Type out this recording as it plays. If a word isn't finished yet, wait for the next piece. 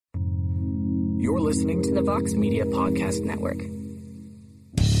You're listening to the Vox Media Podcast Network.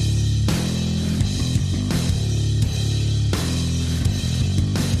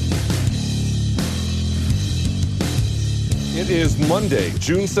 It is Monday,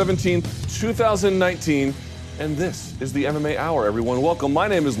 June 17th, 2019, and this is the MMA Hour, everyone. Welcome. My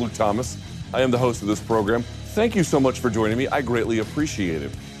name is Luke Thomas. I am the host of this program. Thank you so much for joining me. I greatly appreciate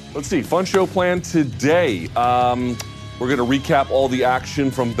it. Let's see, fun show planned today. We're going to recap all the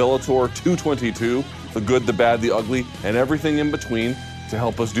action from Bellator 222, the good, the bad, the ugly, and everything in between. To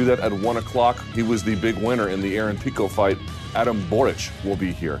help us do that at 1 o'clock, he was the big winner in the Aaron Pico fight. Adam Borics will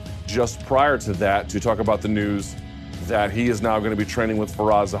be here. Just prior to that, to talk about the news that he is now going to be training with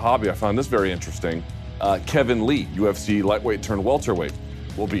Faraz Zahabi. I found this very interesting. Kevin Lee, UFC lightweight turned welterweight,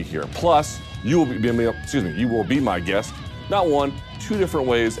 will be here. Plus, you will be my guest. Not one, two different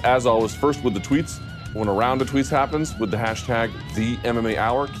ways. As always, first with the tweets. When a round of tweets happens with the hashtag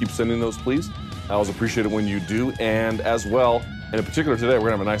 #TheMMAHour, keep sending those, please. I always appreciate it when you do. And as well, and in particular today, we're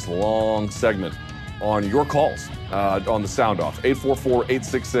going to have a nice long segment on your calls on the sound off.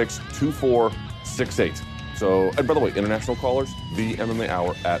 844-866-2468. So, and by the way, international callers, the MMA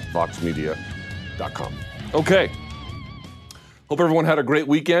Hour at voxmedia.com. Okay. Hope everyone had a great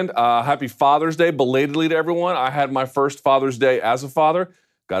weekend. Happy Father's Day belatedly to everyone. I had my first Father's Day as a father.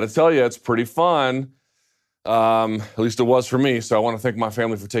 Got to tell you, it's pretty fun. At least it was for me. So I want to thank my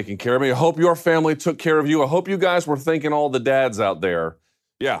family for taking care of me. I hope your family took care of you. I hope you guys were thanking all the dads out there.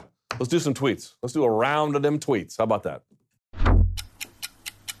 Yeah, let's do some tweets. Let's do a round of them tweets. How about that?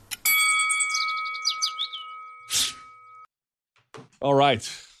 All right,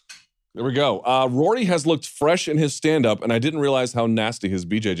 there we go. Rory has looked fresh in his stand-up, and I didn't realize how nasty his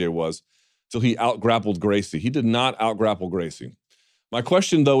BJJ was till he out-grappled Gracie. He did not out-grapple Gracie. My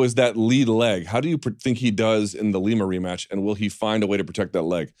question, though, is that lead leg. How do you think he does in the Lima rematch, and will he find a way to protect that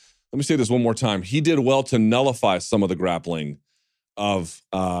leg? Let me say this one more time. He did well to nullify some of the grappling of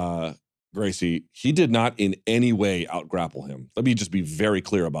Gracie. He did not in any way out-grapple him. Let me just be very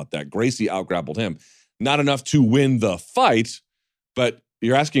clear about that. Gracie out-grappled him. Not enough to win the fight, but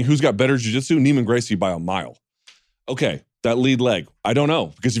you're asking who's got better jiu-jitsu? Neiman Gracie by a mile. Okay, that lead leg. I don't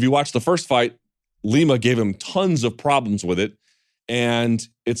know, because if you watch the first fight, Lima gave him tons of problems with it, and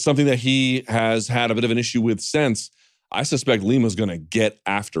it's something that he has had a bit of an issue with since. I suspect Lima's going to get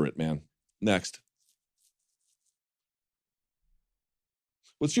after it, man. Next.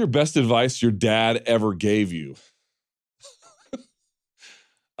 What's your best advice your dad ever gave you?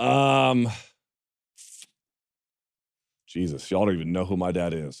 Jesus, y'all don't even know who my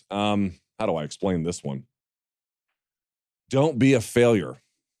dad is. How do I explain this one? Don't be a failure.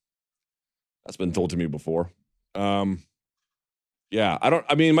 That's been told to me before. My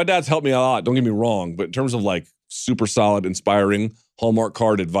dad's helped me a lot, don't get me wrong, but in terms of like super solid, inspiring, Hallmark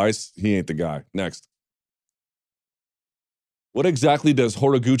card advice, he ain't the guy. Next. What exactly does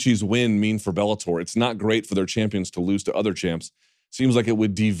Horiguchi's win mean for Bellator? It's not great for their champions to lose to other champs. Seems like it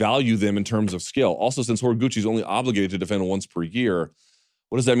would devalue them in terms of skill. Also, since Horiguchi's only obligated to defend once per year,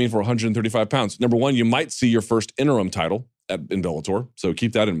 what does that mean for 135 pounds? Number one, you might see your first interim title in Bellator, so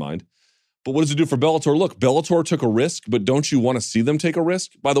keep that in mind. But what does it do for Bellator? Look, Bellator took a risk, but don't you want to see them take a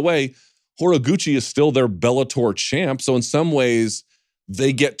risk? By the way, Horiguchi is still their Bellator champ, so in some ways,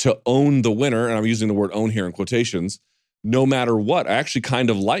 they get to own the winner, and I'm using the word own here in quotations, no matter what. I actually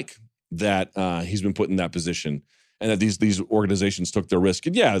kind of like that he's been put in that position, and that these organizations took their risk.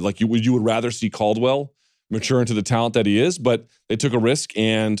 And yeah, like you would rather see Caldwell mature into the talent that he is, but they took a risk,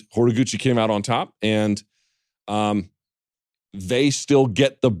 and Horiguchi came out on top, and they still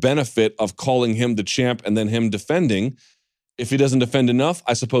get the benefit of calling him the champ and then him defending. If he doesn't defend enough,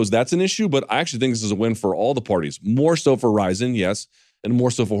 I suppose that's an issue, but I actually think this is a win for all the parties. More so for Rizin, yes, and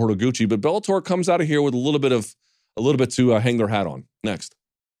more so for Horiguchi, but Bellator comes out of here with a little bit to hang their hat on. Next.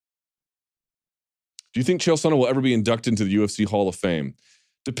 Do you think Chael Sonnen will ever be inducted into the UFC Hall of Fame?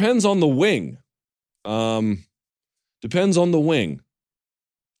 Depends on the wing. Depends on the wing.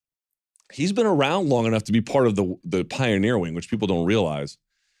 He's been around long enough to be part of the pioneer wing, which people don't realize.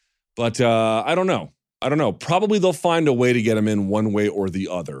 But I don't know. Probably they'll find a way to get him in one way or the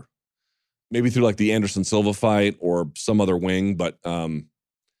other. Maybe through like the Anderson Silva fight or some other wing, but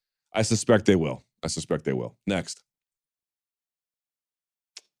I suspect they will. Next.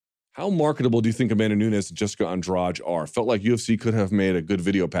 How marketable do you think Amanda Nunes and Jessica Andrade are? Felt like UFC could have made a good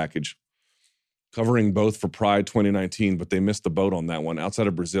video package covering both for Pride 2019, but they missed the boat on that one. Outside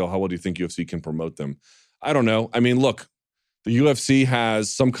of Brazil, how well do you think UFC can promote them? I don't know. I mean, look, the UFC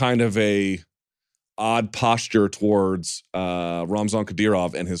has some kind of a odd posture towards Ramzan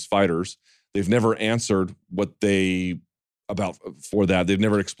Kadyrov and his fighters. They've never answered what they for that. They've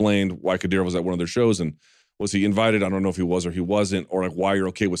never explained why Kadyrov was at one of their shows and was he invited? I don't know if he was or he wasn't, or like why you're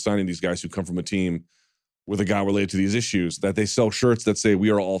okay with signing these guys who come from a team with a guy related to these issues. That they sell shirts that say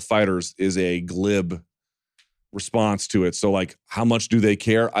we are all fighters is a glib response to it. So like, how much do they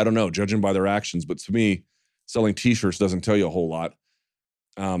care? I don't know, judging by their actions. But to me, selling t-shirts doesn't tell you a whole lot.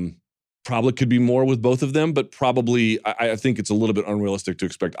 Probably could be more with both of them, but probably I think it's a little bit unrealistic to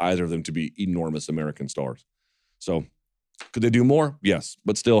expect either of them to be enormous American stars. So could they do more? Yes,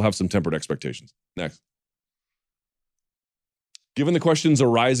 but still have some tempered expectations. Next. Given the questions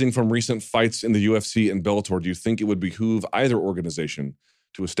arising from recent fights in the UFC and Bellator, do you think it would behoove either organization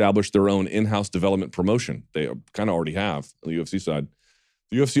to establish their own in-house development promotion? They kind of already have on the UFC side.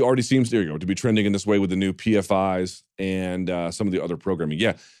 The UFC already seems, there you go, to be trending in this way with the new PFIs and some of the other programming.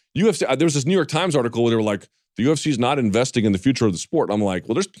 Yeah, UFC, there was this New York Times article where they were like, the UFC is not investing in the future of the sport. I'm like,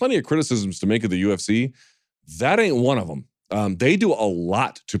 well, there's plenty of criticisms to make of the UFC. That ain't one of them. They do a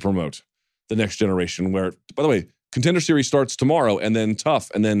lot to promote the next generation where, by the way, Contender Series starts tomorrow, and then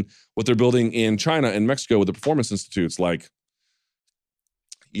Tough, and then what they're building in China and Mexico with the Performance Institutes. Like,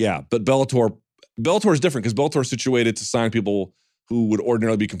 yeah, but Bellator is different because Bellator is situated to sign people who would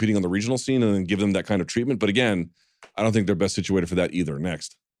ordinarily be competing on the regional scene and then give them that kind of treatment. But again, I don't think they're best situated for that either.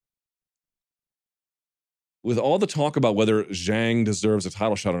 Next. With all the talk about whether Zhang deserves a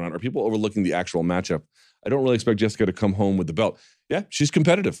title shot or not, are people overlooking the actual matchup? I don't really expect Jessica to come home with the belt. Yeah, she's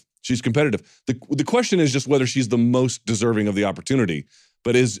competitive. The question is just whether she's the most deserving of the opportunity.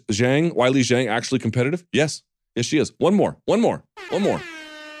 But is Weili Zhang actually competitive? Yes. Yes, she is. One more. And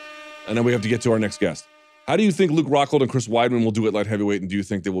then we have to get to our next guest. How do you think Luke Rockhold and Chris Weidman will do at light heavyweight, and do you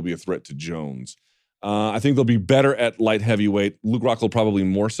think they will be a threat to Jones? I think they'll be better at light heavyweight. Luke Rockhold probably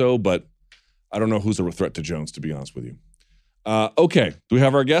more so, but I don't know who's a threat to Jones, to be honest with you. Okay, do we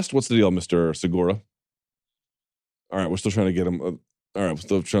have our guest? What's the deal, Mr. Segura? All right, we're still trying to get him. All right, we're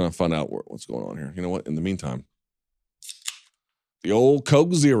still trying to find out what's going on here. You know what? In the meantime, the old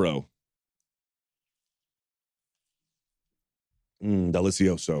Coke Zero.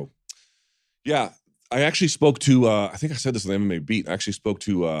 Delicioso. Yeah, I actually spoke to, I think I said this on the MMA Beat. I actually spoke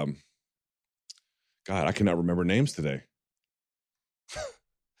to, God, I cannot remember names today.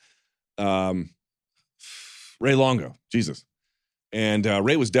 Ray Longo, Jesus. And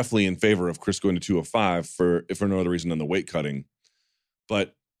Ray was definitely in favor of Chris going to 205 if for no other reason than the weight cutting.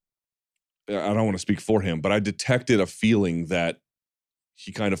 But I don't want to speak for him, but I detected a feeling that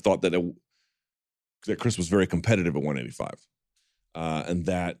he kind of thought that Chris was very competitive at 185. And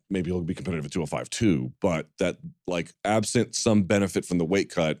that maybe he'll be competitive at 205 too, but that like absent some benefit from the weight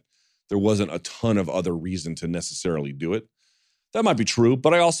cut, there wasn't a ton of other reason to necessarily do it. That might be true,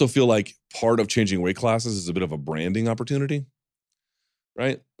 but I also feel like part of changing weight classes is a bit of a branding opportunity,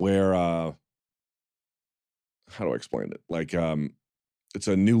 right? Where, how do I explain it? Like, it's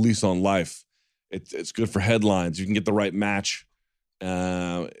a new lease on life. It's good for headlines. You can get the right match.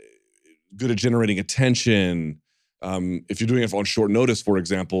 Good at generating attention. If you're doing it on short notice, for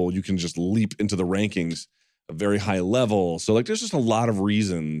example, you can just leap into the rankings a very high level. So like, there's just a lot of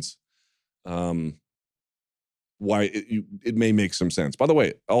reasons why it may make some sense. By the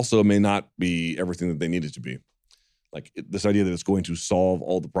way, also it may not be everything that they need it to be. Like this idea that it's going to solve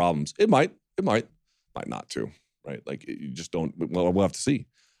all the problems. It might not too, right? Like you just don't, well, we'll have to see.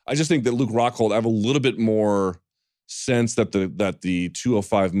 I just think that Luke Rockhold, I have a little bit more sense that the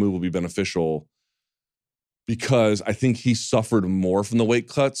 205 move will be beneficial because I think he suffered more from the weight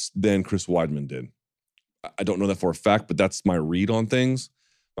cuts than Chris Weidman did. I don't know that for a fact, but that's my read on things.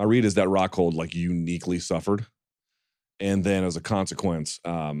 My read is that Rockhold like uniquely suffered. And then as a consequence,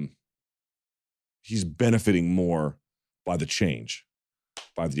 he's benefiting more by the change,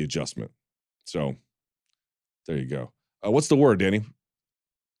 by the adjustment. So there you go. What's the word, Danny?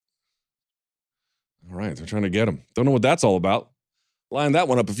 All right, they're trying to get him. Don't know what that's all about. Lined that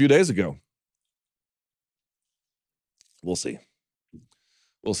one up a few days ago. We'll see.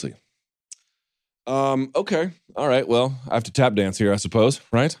 Okay. All right. Well, I have to tap dance here, I suppose,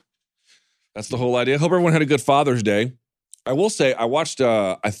 right? That's the whole idea. Hope everyone had a good Father's Day. I will say, I watched,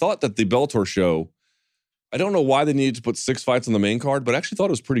 I thought that the Bellator show, I don't know why they needed to put 6 fights on the main card, but I actually thought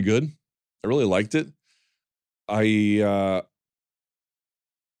it was pretty good. I really liked it. I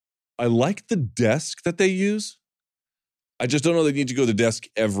like the desk that they use. I just don't know they need to go to the desk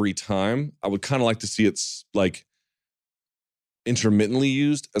every time. I would kind of like to see it like intermittently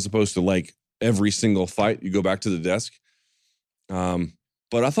used as opposed to like every single fight you go back to the desk.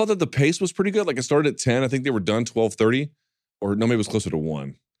 But I thought that the pace was pretty good. Like it started at 10. I think they were done 12:30 or no, maybe it was closer to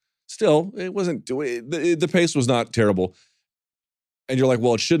 1. Still, it wasn't, the pace was not terrible. And you're like,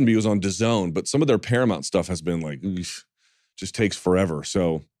 well, it shouldn't be. It was on DAZN, but some of their Paramount stuff has been like, just takes forever.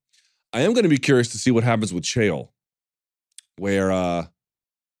 So I am going to be curious to see what happens with Chael, where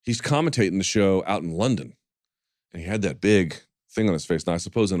he's commentating the show out in London. And he had that big thing on his face. Now, I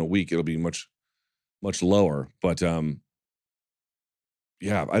suppose in a week it'll be much, much lower. But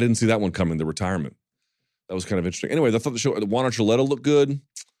yeah, I didn't see that one coming, the retirement. That was kind of interesting. Anyway, I thought the Juan Archuleta looked good.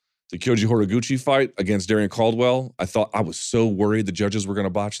 The Kyoji Horiguchi fight against Darian Caldwell, I was so worried the judges were going to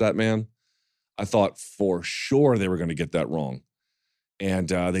botch that, man. I thought for sure they were going to get that wrong. And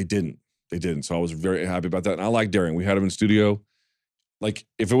they didn't. They didn't. So I was very happy about that. And I like Darian. We had him in studio. Like,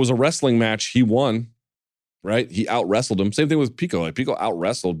 if it was a wrestling match, he won, right? He out-wrestled him. Same thing with Pico. Like, Pico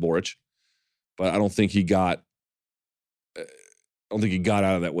out-wrestled Borics. But I don't think he got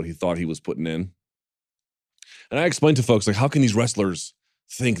out of that what he thought he was putting in. And I explained to folks, like, how can these wrestlers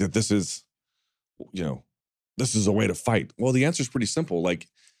think that this is a way to fight? Well, the answer is pretty simple. Like,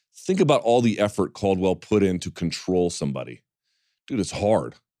 think about all the effort Caldwell put in to control somebody. Dude, it's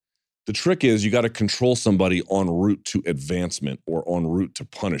hard. The trick is you got to control somebody en route to advancement or en route to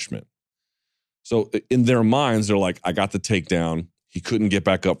punishment. So in their minds, they're like, I got the takedown. He couldn't get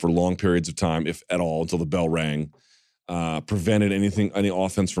back up for long periods of time, if at all, until the bell rang. Prevented any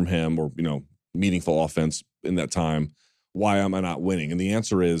offense from him or, meaningful offense in that time. Why am I not winning? And the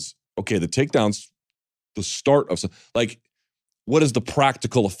answer is, okay, the takedown's the start of, like, what is the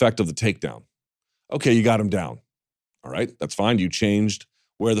practical effect of the takedown? Okay, you got him down. All right, that's fine. You changed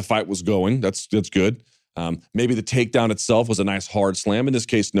where the fight was going. That's good. Maybe the takedown itself was a nice hard slam. In this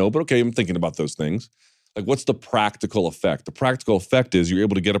case, no, but okay, I'm thinking about those things. Like, what's the practical effect? The practical effect is you're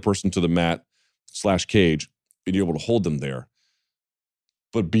able to get a person to the mat / cage, and you're able to hold them there.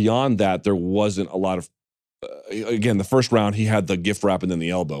 But beyond that, there wasn't a lot of, again, the first round, he had the gift wrap and then the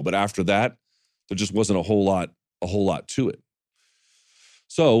elbow. But after that, there just wasn't a whole lot to it.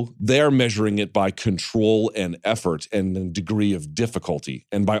 So they're measuring it by control and effort and the degree of difficulty.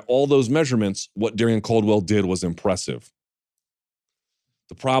 And by all those measurements, what Darian Caldwell did was impressive.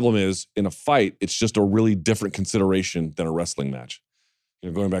 The problem is, in a fight, it's just a really different consideration than a wrestling match.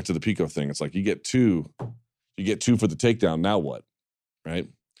 Going back to the Pico thing, it's like you get two for the takedown, now what? Right?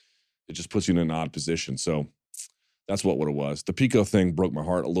 It just puts you in an odd position. So that's what it was. The Pico thing broke my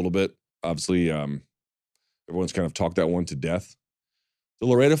heart a little bit. Obviously, everyone's kind of talked that one to death. The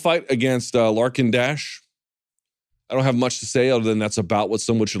Laredo fight against Larkin Dash, I don't have much to say other than that's about what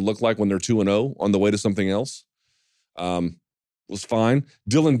someone should look like when they're 2-0 on the way to something else. Was fine.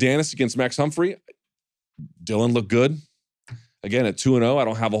 Dylan Dennis against Max Humphrey. Dylan looked good. Again, at 2-0, I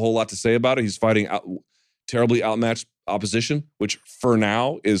don't have a whole lot to say about it. He's fighting terribly outmatched opposition, which for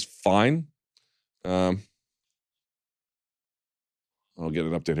now is fine. I'll get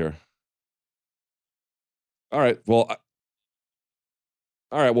an update here. All right. Well,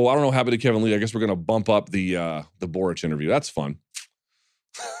 I don't know what happened to Kevin Lee. I guess we're going to bump up the Borics interview. That's fun.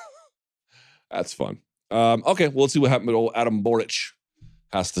 That's fun. Okay, well, let's see what happened to old Adam Borics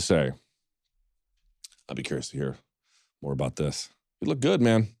has to say. I'd be curious to hear more about this. He looked good,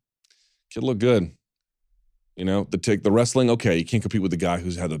 man. Kid looked good. The wrestling, okay, you can't compete with the guy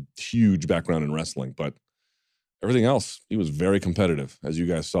who's had a huge background in wrestling, but everything else, he was very competitive, as you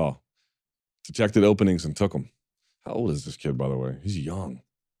guys saw. Detected openings and took them. How old is this kid, by the way? He's young,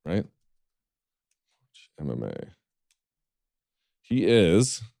 right? MMA. He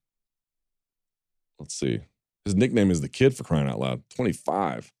is, let's see. His nickname is the Kid, for crying out loud.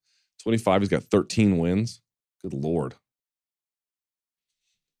 25. 25, he's got 13 wins. Good Lord.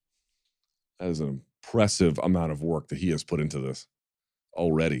 That is an impressive amount of work that he has put into this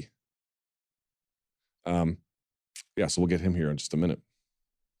already. Yeah, so we'll get him here in just a minute.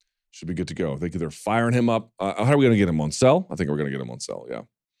 Should be good to go. They're firing him up. How are we going to get him on cell? I think we're going to get him on cell, yeah.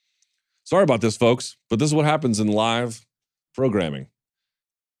 Sorry about this, folks, but this is what happens in live programming.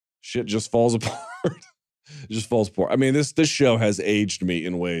 Shit just falls apart. It just falls apart. I mean, this show has aged me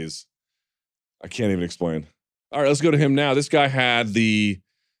in ways I can't even explain. All right, let's go to him now. This guy had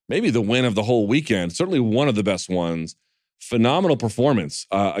maybe the win of the whole weekend, certainly one of the best ones. Phenomenal performance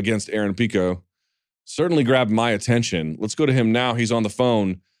against Aaron Pico. Certainly grabbed my attention. Let's go to him now. He's on the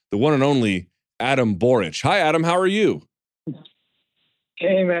phone. The one and only Adam Borics. Hi, Adam. How are you?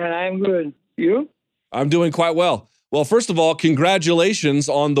 Hey, man. I'm good. You? I'm doing quite well. Well, first of all, congratulations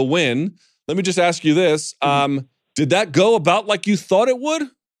on the win. Let me just ask you this. Did that go about like you thought it would?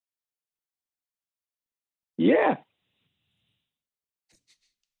 Yeah.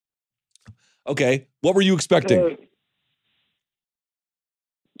 Okay. What were you expecting?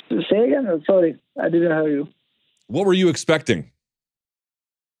 Say again? Sorry. I didn't hear you. What were you expecting?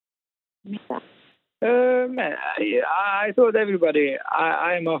 Man, I told everybody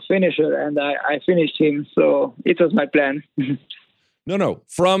I'm a finisher, and I finished him, so it was my plan. No.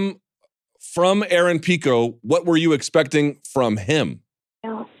 From Aaron Pico, what were you expecting from him?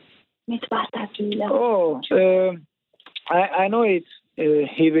 Oh, I know it.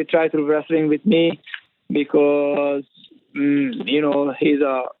 He will try to wrestling with me because he's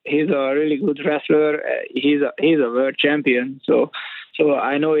a really good wrestler. He's a world champion. So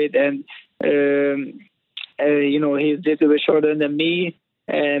I know it, and he's a little bit shorter than me,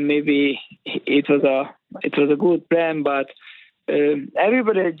 and maybe it was a good plan, but.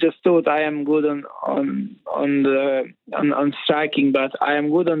 Everybody just thought I am good on striking, but I am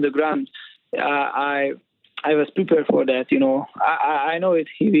good on the ground. I was prepared for that. I know it.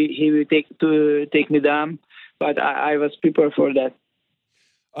 He will take me down, but I was prepared for that.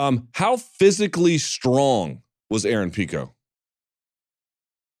 How physically strong was Aaron Pico?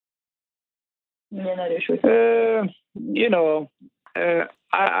 I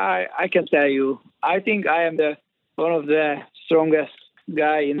can tell you. I think I am one of the strongest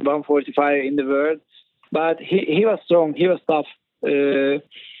guy in 145 in the world, but he was strong. He was tough.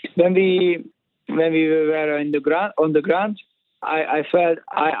 When we were on the ground, I felt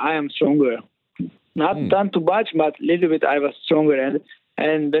I am stronger. Not done too much, but a little bit I was stronger.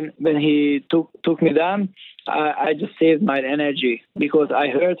 And when he took me down, I just saved my energy because I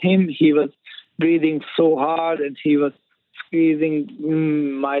heard him. He was breathing so hard and he was squeezing.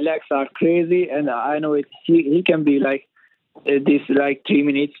 My legs are crazy, and I know it. He can be like this, like 3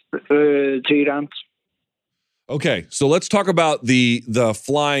 minutes, 3 rounds. Okay, so let's talk about the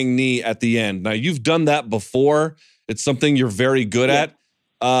flying knee at the end. Now, you've done that before. It's something you're very good at.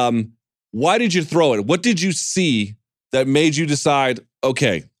 Why did you throw it? What did you see that made you decide,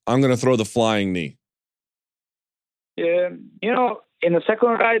 okay, I'm going to throw the flying knee? In the second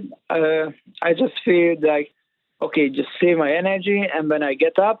ride, I just feel like, okay, just save my energy, and when I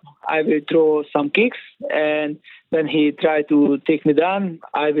get up, I will throw some kicks, and when he tried to take me down,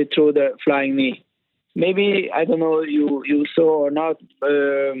 I will throw the flying knee. Maybe, I don't know, you saw or not,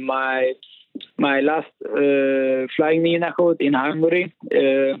 my last flying knee knockout in Hungary,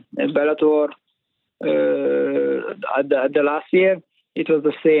 in Bellator, at the last year, it was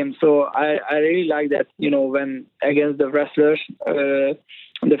the same. So I really like that, when against the wrestlers,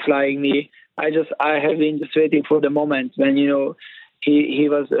 the flying knee, I have been just waiting for the moment when, he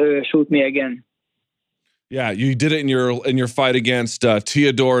was shoot me again. Yeah, you did it in your fight against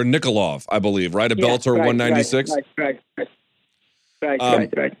Teodor Nikolov, I believe, right? At Bellator 196? Right.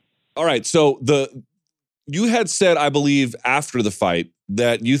 All right, so you had said, I believe, after the fight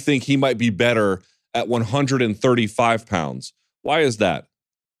that you think he might be better at 135 pounds. Why is that?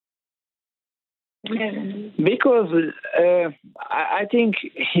 Because I think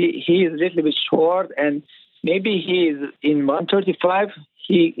he is a little bit short, and maybe he is in 135.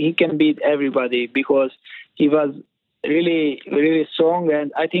 He can beat everybody because he was really, really strong,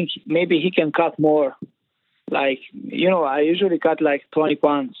 and I think maybe he can cut more. Like, I usually cut like 20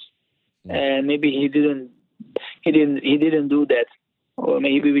 pounds, and maybe he didn't do that, or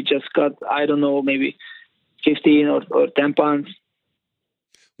maybe we just cut, I don't know, maybe 15 or 10 pounds.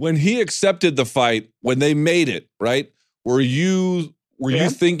 When he accepted the fight, when they made it, right? Were you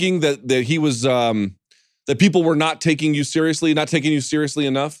thinking that he was that people were not taking you seriously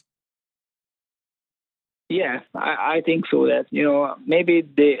enough? Yeah, I think so. That maybe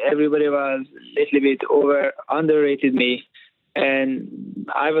everybody was a little bit underrated me, and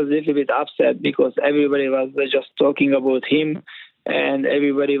I was a little bit upset because everybody was just talking about him, and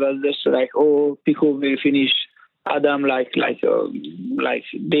everybody was just like, "Oh, Pico will finish Adam like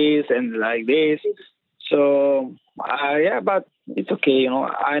this and like this." So but it's okay.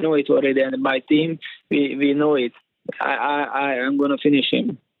 I know it already, and my team we know it. I am gonna finish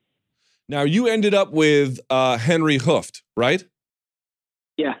him. Now, you ended up with Henry Hooft, right?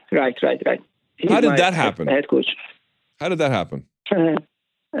 Yeah, right. How did that happen? Head coach. How did that happen?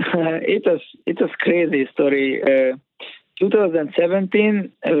 It was crazy story.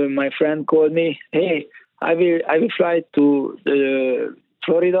 2017, my friend called me. Hey, I will fly to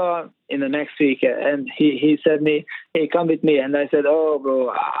Florida in the next week, and he said me, hey, come with me. And I said, oh, bro,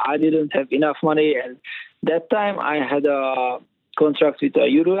 I didn't have enough money, and that time I had a contract with a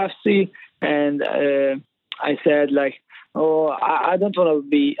UFC, and I said like, oh, I don't want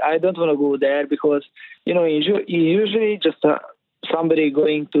to go there because usually just somebody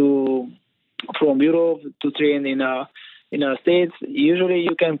going from Europe to train in a States. Usually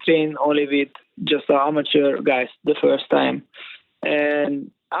you can train only with just amateur guys the first time,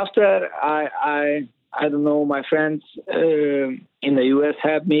 and after I don't know, my friends in the US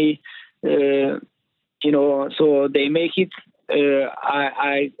helped me. so they make it.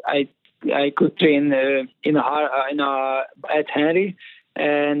 I could train at Henry,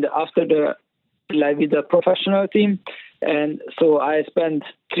 and after with the professional team, and so I spent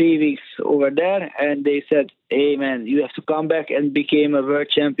 3 weeks over there, and they said, "Hey man, you have to come back and become a world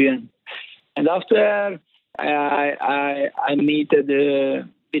champion." And after I meet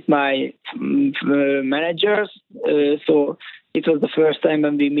with my managers, so it was the first time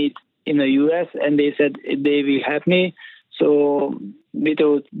when we meet in the US, and they said they will help me. So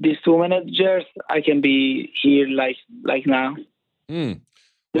without these 2 managers, I can be here like now. Well,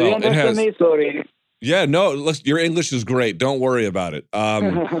 Do you understand me? Sorry. Yeah, no, listen, your English is great. Don't worry about it.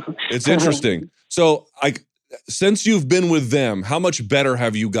 It's interesting. So, since you've been with them, how much better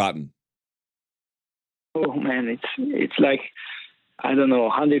have you gotten? Oh man, it's like, I don't know,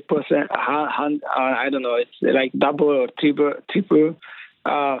 100%. I don't know. It's like double or triple.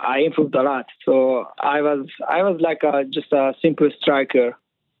 I improved a lot. So I was like just a simple striker,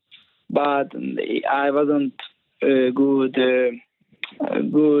 but I wasn't good in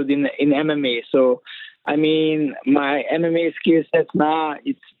MMA. So I mean, my MMA skill set now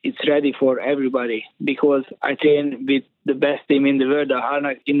it's ready for everybody, because I train with the best team in the world,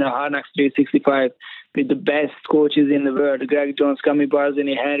 in the Harnax 365, with the best coaches in the world, Greg Jones, Kami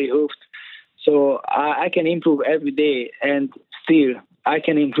Barzini, Henry Hooft. So I can improve every day, and still I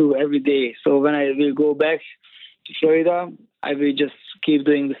can improve every day. So when I will go back to Florida, I will just keep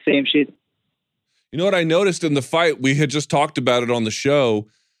doing the same shit. You know what I noticed in the fight? We had just talked about it on the show.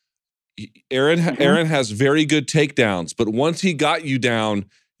 Aaron has very good takedowns, but once he got you down,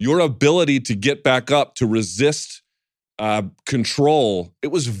 your ability to get back up, to resist control,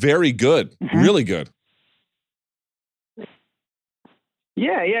 it was very good, really good.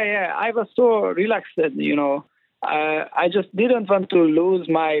 Yeah. I was so relaxed that, I just didn't want to lose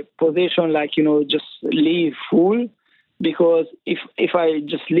my position, just leave full, because if I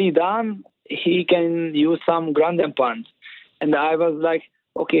just lay down, he can use some ground and pound. And I was like,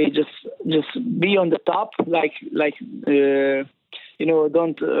 okay, just be on the top, don't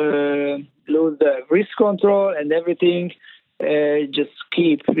lose the wrist control and everything. Just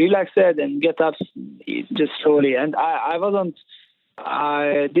keep relaxed and get up just slowly. And I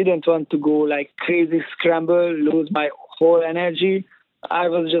didn't want to go like crazy scramble, lose my whole energy. I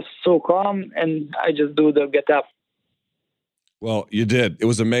was just so calm, and I just do the get up. Well, you did. It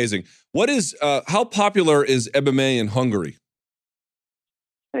was amazing. How popular is MMA in Hungary?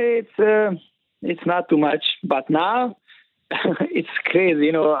 It's not too much, but now it's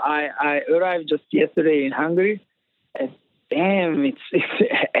crazy. I arrived just yesterday in Hungary, and damn, it's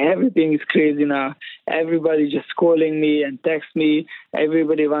everything is crazy now. Everybody just calling me and text me.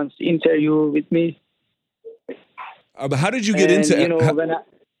 Everybody wants to interview with me. How did you get into?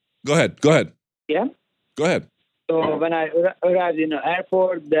 Go ahead. Yeah. Go ahead. So when I arrived in the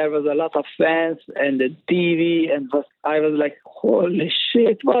airport, there was a lot of fans and the TV, and I was like, holy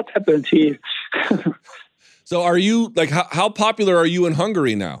shit, what happened here? So are you, how popular are you in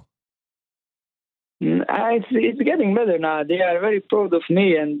Hungary now? It's getting better now. They are very proud of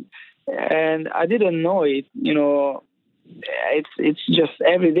me, and I didn't know it. It's just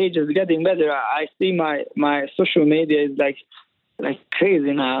every day just getting better. I see my social media is like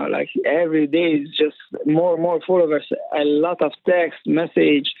crazy now. Like every day is just more followers, a lot of text,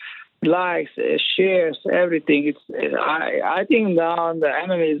 message, likes, shares, everything. I think now the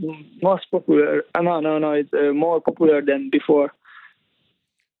MMA is most popular. No, it's more popular than before.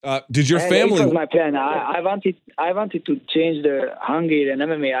 Did your family? It was my plan. I wanted to change the Hungarian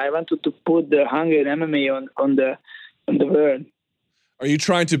MMA. I wanted to put the Hungarian MMA on the world. Are you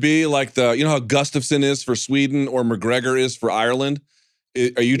trying to be like how Gustafsson is for Sweden or McGregor is for Ireland?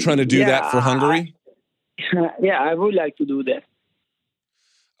 Are you trying to do that for Hungary? I would like to do that.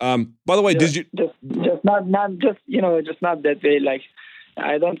 By the way, did you just not not that way? Like,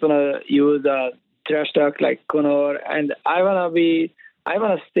 I don't want to use trash talk like Conor, and I want to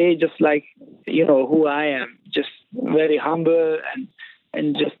stay just like who I am, just very humble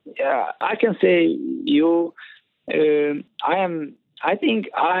and just I can say I think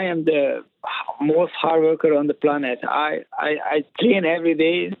I am the most hard worker on the planet. I train every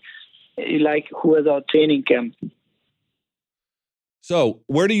day like who is our training camp. So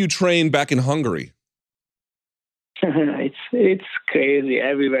where do you train back in Hungary? It's crazy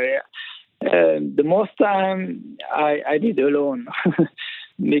everywhere. The most time I did alone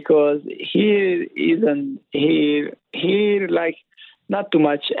because here like not too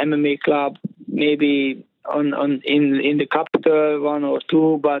much MMA club, maybe in the capital 1 or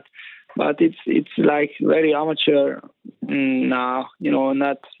 2, but it's like very amateur now,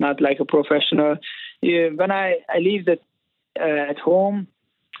 not like a professional. when I leave at home,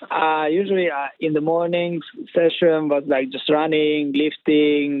 usually in the morning session was like just running,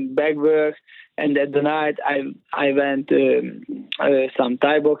 lifting, bag work, and at the night I went some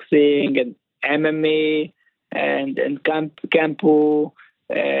Thai boxing and MMA and Kampu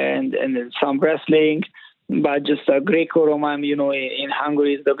and some wrestling. But just Greco-Roman, in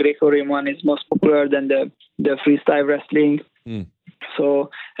Hungary, the Greco-Roman is most popular than the freestyle wrestling. So,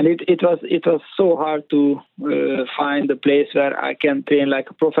 and it was so hard to find a place where I can train like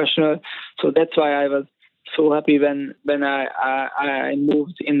a professional. So that's why I was so happy when I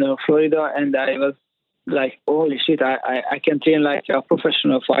moved in Florida, and I was like, holy shit, I can train like a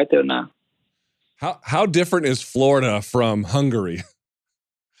professional fighter now. How different is Florida from Hungary?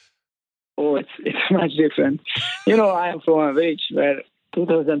 Oh, it's much different. I am from a village where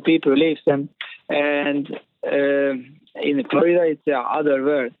 2,000 people live, and in Florida it's the other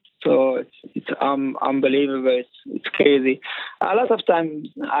world. So it's unbelievable. It's crazy. A lot of times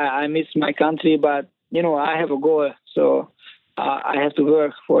I miss my country, but I have a goal, so I have to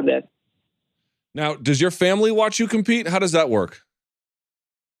work for that. Now, does your family watch you compete? How does that work?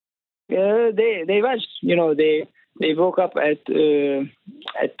 They watch. They woke up at 2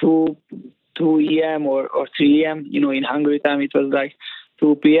 a.m. or 3 a.m. In Hungary time it was like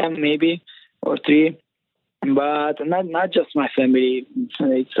 2 p.m. maybe or 3. But not just my family.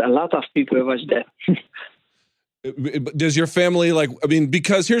 It's a lot of people watch that. Does your family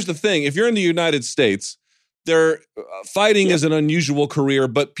because here's the thing. If you're in the United States, fighting is an unusual career,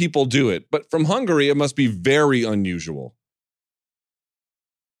 but people do it. But from Hungary, it must be very unusual.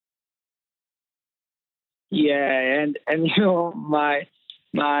 Yeah, and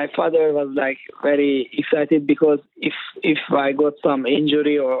my father was like very excited because if I got some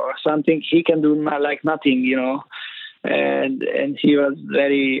injury or something, he can do nothing, and he was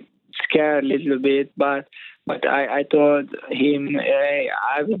very scared a little bit, but I told him, hey,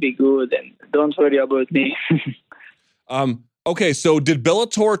 I will be good and don't worry about me. Okay, so did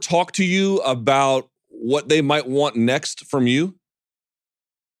Bellator talk to you about what they might want next from you?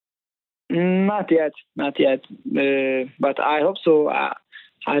 Not yet. But I hope so.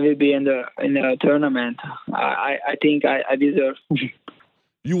 I will be in the tournament. I think I deserve.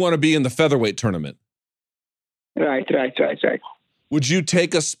 You want to be in the featherweight tournament? Right. Would you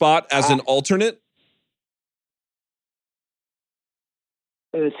take a spot as an alternate?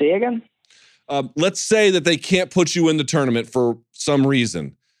 Say again? Let's say that they can't put you in the tournament for some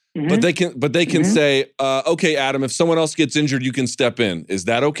reason, but they can say, okay, Adam, if someone else gets injured, you can step in. Is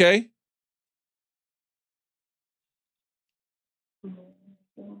that okay?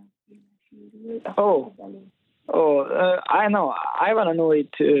 I know. I want to know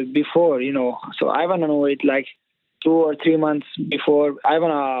it before, So I want to know it like 2 or 3 months before. I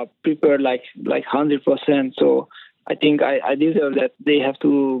want to prepare like 100%. So I think I deserve that. They have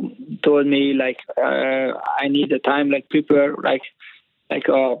to told me I need the time prepare like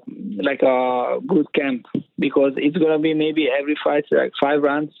a good camp, because it's gonna be maybe every fight 5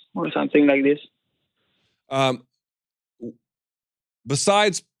 rounds or something like this.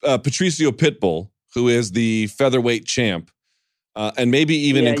 Besides Patricio Pitbull, who is the featherweight champ, and maybe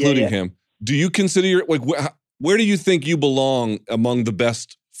even including him, do you consider where do you think you belong among the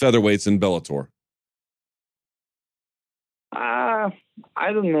best featherweights in Bellator?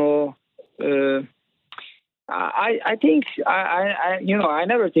 I don't know. I think I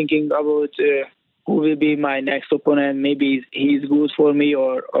never thinking about who will be my next opponent. Maybe he's good for me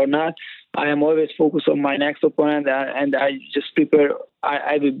or not. I am always focused on my next opponent, and I just prepare.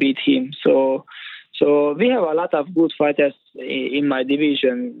 I will beat him. So we have a lot of good fighters in my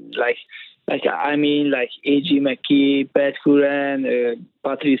division, like A.G. McKee, Pat Curran,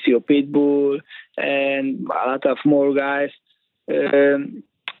 Patricio Pitbull, and a lot of more guys.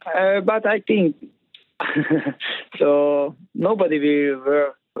 But I think so. Nobody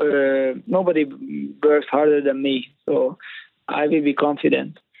works harder than me. So I will be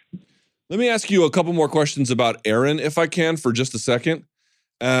confident. Let me ask you a couple more questions about Aaron, if I can, for just a second.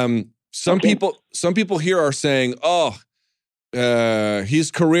 Some people here are saying,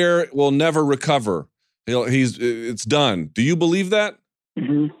 his career will never recover. It's done. Do you believe that?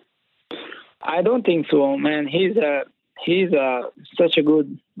 Mm-hmm. I don't think so, man. He's such a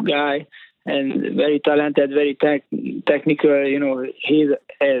good guy and very talented, very technical.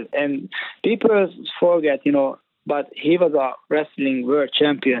 And people forget, but he was a wrestling world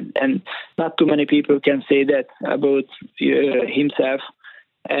champion, and not too many people can say that about himself.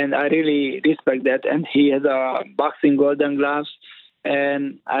 And I really respect that. And he has a boxing golden gloves,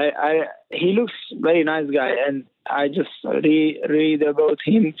 and he looks very nice guy, and I just read about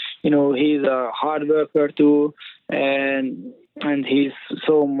him. He's a hard worker too, and he's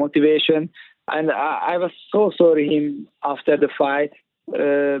so motivation. And I was so sorry him after the fight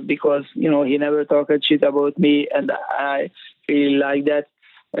because he never talked shit about me, and I really like that.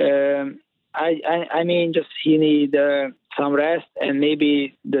 I mean, just he need some rest, and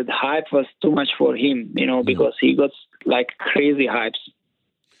maybe the hype was too much for him, because he got like crazy hypes.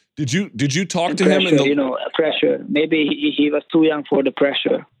 Did you talk and to pressure, him in the pressure? Maybe he was too young for the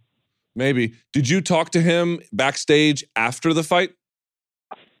pressure. Maybe. Did you talk to him backstage after the fight?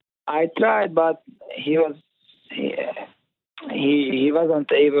 I tried, but he wasn't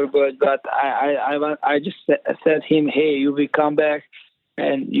able. But I just said him, hey, you will come back,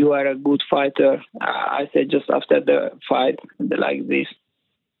 and you are a good fighter. I said just after the fight, like this.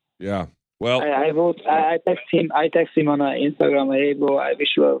 Yeah. Well, I text him on Instagram. Hey, bro, I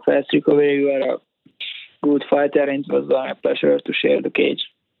wish you a fast recovery. You are a good fighter, and it was a pleasure to share the cage.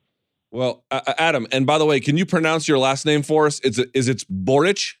 Well, Adam, and by the way, can you pronounce your last name for us? Is it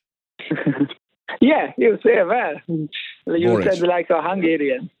Borics? Yeah, you say well. You Borics. said like a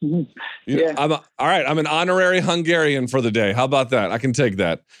Hungarian. Yeah. All right. I'm an honorary Hungarian for the day. How about that? I can take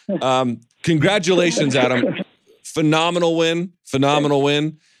that. Congratulations, Adam. Phenomenal win.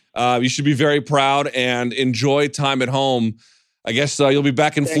 You should be very proud and enjoy time at home. I guess you'll be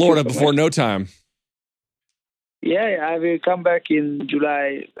back in Florida before no time. Yeah, I will come back in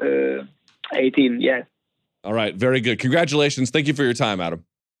July 18. Yeah. All right. Very good. Congratulations. Thank you for your time, Adam.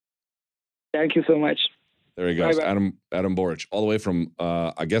 Thank you so much. There he goes. Bye-bye. Adam Borics, all the way from,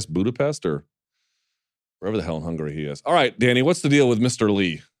 I guess, Budapest or wherever the hell in Hungary he is. All right, Danny, what's the deal with Mr.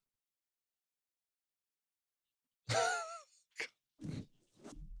 Lee?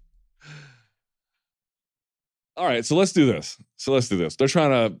 All right, so let's do this. They're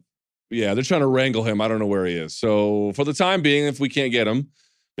trying to wrangle him. I don't know where he is. So for the time being, if we can't get him,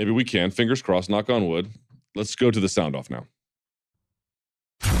 maybe we can. Fingers crossed, knock on wood. Let's go to the sound off now.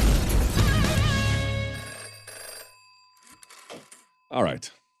 All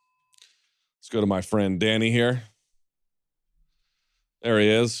right. Let's go to my friend Danny here. There he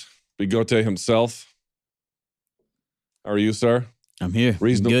is. Bigote himself. How are you, sir? I'm here.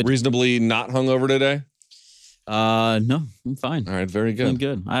 Good. Reasonably not hungover today? No, I'm fine. All right, very good. I'm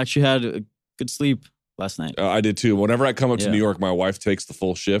good. I actually had a good sleep last night. I did too. Whenever I come up to New York, my wife takes the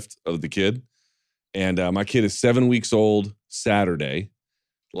full shift of the kid. And my kid is 7 weeks old Saturday.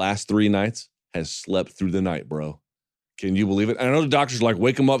 Last 3 nights, has slept through the night, bro. Can you believe it? And I know the doctors are like,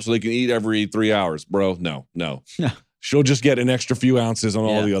 wake them up so they can eat every 3 hours. Bro, no. She'll just get an extra few ounces on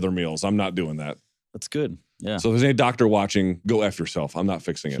all the other meals. I'm not doing that. That's good. Yeah. So if there's any doctor watching, go F yourself. I'm not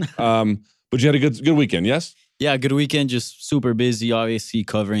fixing it. But you had a good weekend, yes? Yeah, good weekend. Just super busy, obviously,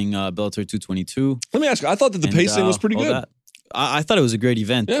 covering Bellator 222. Let me ask you, I thought that the pacing was pretty good. I thought it was a great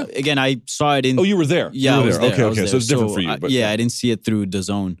event. Yeah. Again, I saw it in... Oh, you were there? Yeah, I was there. Okay. So it's different for you. But I didn't see it through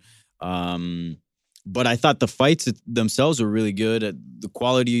DAZN. But I thought the fights themselves were really good. The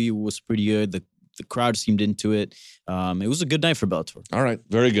quality was pretty good. The crowd seemed into it. It was a good night for Bellator. All right.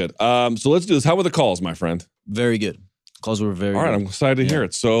 Very good. So let's do this. How were the calls, my friend? Very good. Calls were very good. All right. I'm excited to hear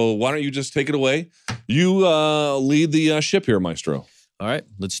it. So why don't you just take it away? You lead the ship here, Maestro. All right.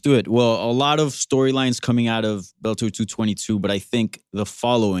 Let's do it. Well, a lot of storylines coming out of Bellator 222, but I think the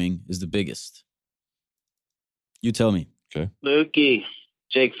following is the biggest. You tell me. Okay. Lukey,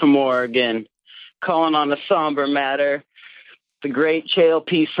 Jake from Oregon, calling on a somber matter. The great Chael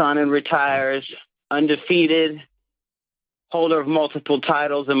Sonnen retires, undefeated, holder of multiple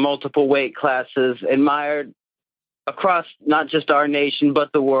titles in multiple weight classes, admired across not just our nation,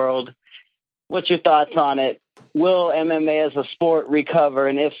 but the world. What's your thoughts on it? Will MMA as a sport recover?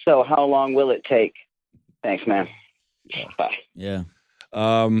 And if so, how long will it take? Thanks, man. Bye. Yeah.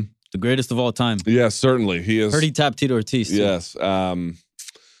 The greatest of all time. Yes, certainly. He is. Heard he tapped Tito Ortiz, too. Yes.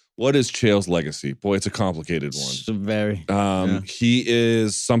 What is Chael's legacy? Boy, it's a complicated one. It's very. He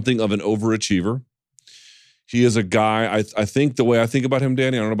is something of an overachiever. He is a guy, I think the way I think about him,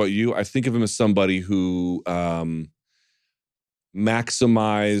 Danny, I don't know about you, I think of him as somebody who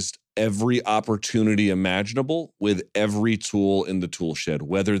maximized every opportunity imaginable with every tool in the tool shed,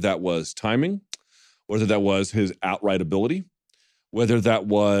 whether that was timing, whether that was his outright ability, whether that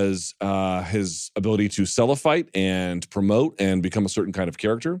was his ability to sell a fight and promote and become a certain kind of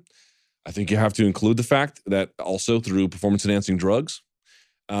character. I think you have to include the fact that also through performance-enhancing drugs.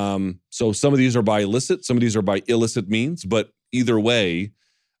 So some of these are by illicit, some of these are by illicit means, but either way,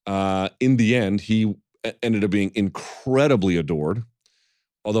 in the end, he ended up being incredibly adored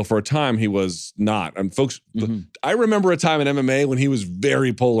Although for a time he was not. Folks, I remember a time in MMA when he was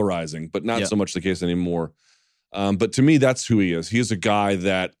very polarizing, but not so much the case anymore. But to me, that's who he is. He is a guy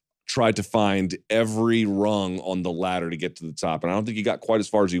that tried to find every rung on the ladder to get to the top. And I don't think he got quite as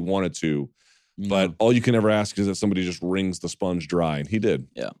far as he wanted to. But all you can ever ask is that somebody just wrings the sponge dry. And he did.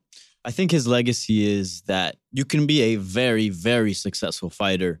 Yeah. I think his legacy is that you can be a very, very successful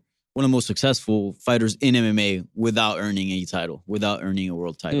fighter, one of the most successful fighters in MMA without earning a title, without earning a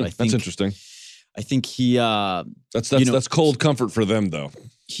world title. I think that's interesting. I think he that's cold comfort for them though.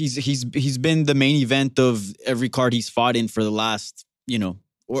 He's been the main event of every card he's fought in for the last,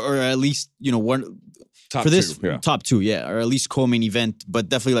 or at least, one top for this two, yeah. top two, or at least co-main event, but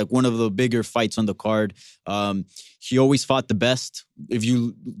definitely like one of the bigger fights on the card. He always fought the best. If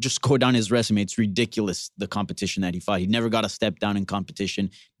you just go down his resume, it's ridiculous the competition that he fought. He never got a step down in competition,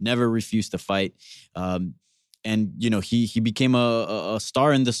 never refused to fight. And he became a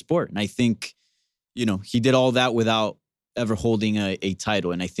star in the sport. And I think, he did all that without ever holding a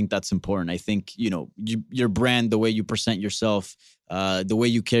title. And I think that's important. I think, your brand, the way you present yourself, the way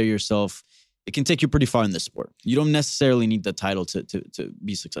you carry yourself, it can take you pretty far in this sport. You don't necessarily need the title to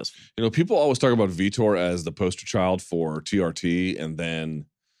be successful. People always talk about Vitor as the poster child for TRT and then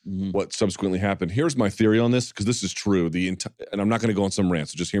what subsequently happened. Here's my theory on this, because this is true. And I'm not going to go on some rant,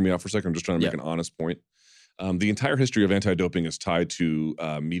 so just hear me out for a second. I'm just trying to make an honest point. The entire history of anti-doping is tied to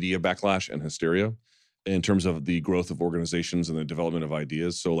media backlash and hysteria in terms of the growth of organizations and the development of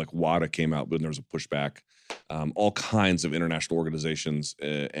ideas. So like WADA came out when there was a pushback. All kinds of international organizations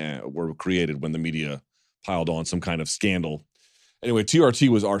were created when the media piled on some kind of scandal. Anyway, TRT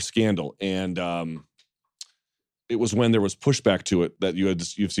was our scandal. And it was when there was pushback to it that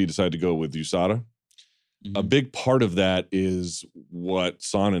UFC decided to go with USADA. A big part of that is what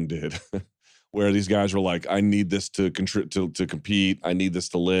Sonnen did, where these guys were like, I need this to compete. I need this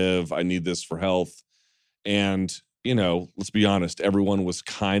to live. I need this for health. And, let's be honest, everyone was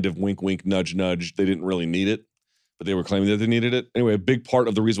kind of wink, wink, nudge, nudge. They didn't really need it, but they were claiming that they needed it. Anyway, a big part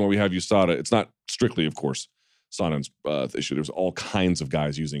of the reason why we have USADA, it's not strictly, of course, Sonnen's issue. There's all kinds of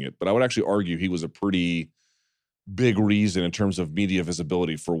guys using it. But I would actually argue he was a pretty big reason in terms of media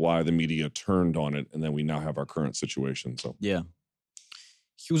visibility for why the media turned on it. And then we now have our current situation. So yeah.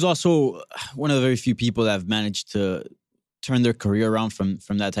 He was also one of the very few people that have managed to turn their career around from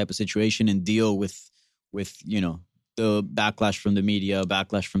that type of situation and deal with the backlash from the media,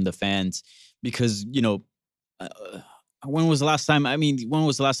 backlash from the fans, because, when was the last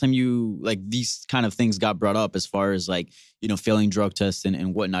time you, like, these kind of things got brought up as far as, like, failing drug tests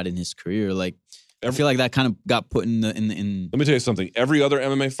and whatnot in his career? Like, I feel like that kind of got put in. Let me tell you something. Every other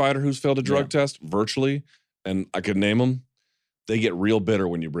MMA fighter who's failed a drug test, virtually, and I could name them, they get real bitter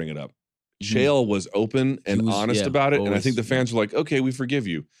when you bring it up. Chael was open and honest about it, always, and I think the fans were like, "Okay, we forgive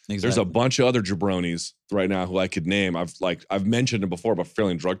you." Exactly. There's a bunch of other jabronis right now who I could name. I've mentioned them before about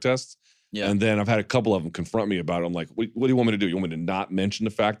failing drug tests, and then I've had a couple of them confront me about it. I'm like, "What do you want me to do? You want me to not mention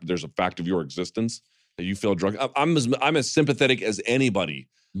the fact that there's a fact of your existence that you failed drug?" I'm as sympathetic as anybody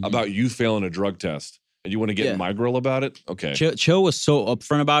about you failing a drug test, and you want to get in my grill about it. Okay, Chael was so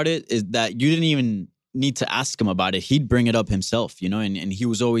upfront about it is that you didn't even need to ask him about it. He'd bring it up himself, and he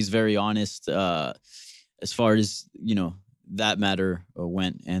was always very honest as far as, that matter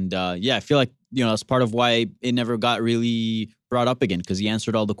went. And I feel like, that's part of why it never got really brought up again, because he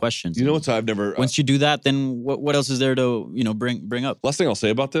answered all the questions. Once you do that, then what else is there to, bring up? Last thing I'll say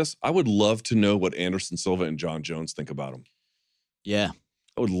about this, I would love to know what Anderson Silva and John Jones think about him. Yeah.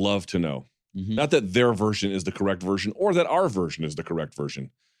 I would love to know. Not that their version is the correct version or that our version is the correct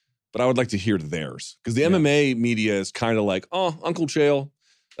version, but I would like to hear theirs, because the MMA media is kind of like, oh, Uncle Chael,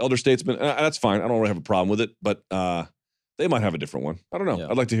 elder statesman. That's fine. I don't really have a problem with it, but they might have a different one. I don't know.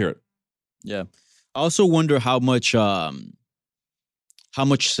 I'd like to hear it. Yeah. I also wonder how much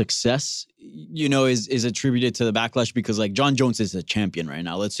success, is attributed to the backlash, because like John Jones is a champion right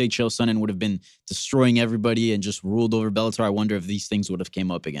now. Let's say Chael Sonnen would have been destroying everybody and just ruled over Bellator. I wonder if these things would have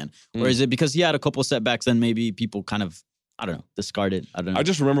came up again. Or is it because he had a couple setbacks and maybe people kind of, I don't know, discarded. I don't know. I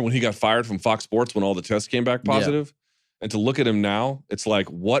just remember when he got fired from Fox Sports when all the tests came back positive. Yeah. And to look at him now, it's like,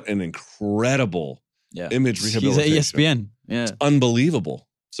 what an incredible image rehabilitation. He's at ESPN. Yeah. It's unbelievable.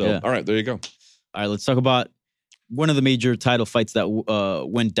 So, all right, there you go. All right, let's talk about one of the major title fights that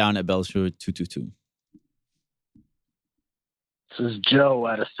went down at Bellator 222. This is Joe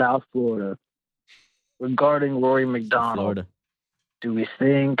out of South Florida. Regarding Rory McDonald, do we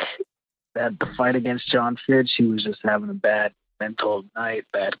think that the fight against John Fitch, he was just having a bad mental night,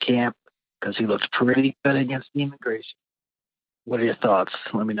 bad camp, because he looked pretty good against the immigration? What are your thoughts?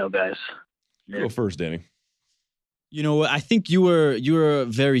 Let me know, guys. You go first, Danny. You know, I think you were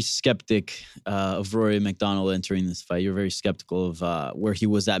very skeptic of Rory McDonald entering this fight. You're very skeptical of where he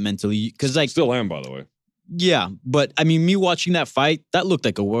was at mentally. Because still am, by the way. Yeah, but I mean, me watching that fight, that looked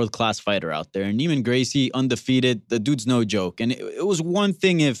like a world-class fighter out there. And even Gracie, undefeated, the dude's no joke. And it was one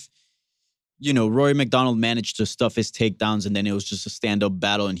thing if, you know, Rory McDonald managed to stuff his takedowns and then it was just a stand-up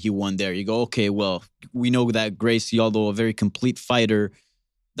battle and he won there. You go, okay, well, we know that Gracie, although a very complete fighter,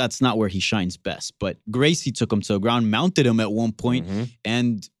 that's not where he shines best. But Gracie took him to the ground, mounted him at one point,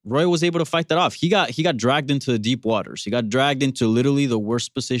 and Roy was able to fight that off. He got dragged into the deep waters. He got dragged into literally the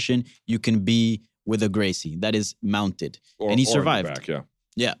worst position you can be with a Gracie. That is mounted. And he survived. Back, yeah.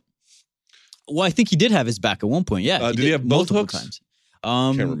 Yeah. Well, I think he did have his back at one point. Yeah. Did he have both hooks? Times.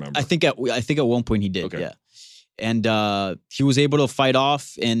 Can't remember. I think at one point he did. Okay. Yeah. And he was able to fight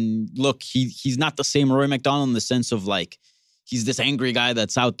off. And look, he's not the same Rory McDonald in the sense of like, he's this angry guy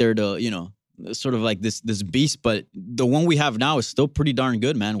that's out there to, you know, sort of like this beast. But the one we have now is still pretty darn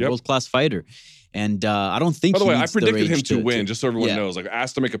good, man. Yep. World-class fighter. And I don't think By the way, I needs the predicted rage him to win, just so everyone yeah. knows. Like, I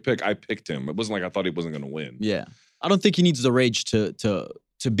asked to make a pick, I picked him. It wasn't like I thought he wasn't going to win. Yeah. I don't think he needs the rage to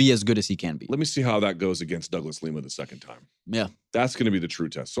be as good as he can be. Let me see how that goes against Douglas Lima the second time. Yeah. That's going to be the true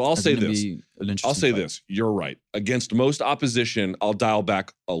test. So I'll say this. You're right. Against most opposition, I'll dial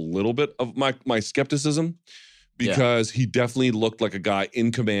back a little bit of my skepticism because he definitely looked like a guy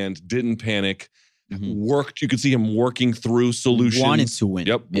in command, didn't panic, worked. You could see him working through solutions. Wanted to win.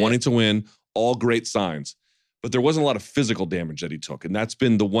 Yep, wanting to win. All great signs. But there wasn't a lot of physical damage that he took. And that's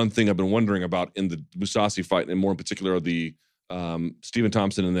been the one thing I've been wondering about in the Mousasi fight, and more in particular the Stephen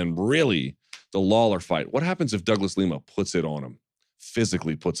Thompson and then really the Lawler fight. What happens if Douglas Lima puts it on him,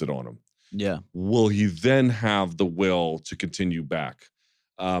 physically puts it on him? Yeah. Will he then have the will to continue back?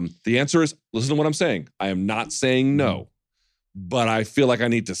 The answer is, listen to what I'm saying. I am not saying no, but I feel like I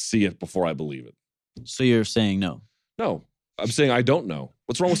need to see it before I believe it. So you're saying no? No. I'm saying I don't know.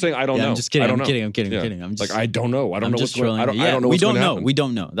 What's wrong with saying I don't know? I'm just kidding. I'm kidding. Yeah. I'm just like, I don't know. I don't know what's going on. I don't know we what's don't going to know. happen. We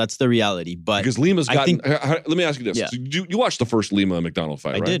don't know. That's the reality. But because Lima's gotten... let me ask you this. Yeah. So you watched the first Lima McDonald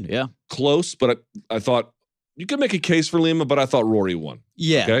fight, right? I did, yeah. Close, but I thought you could make a case for Lima, but I thought Rory won.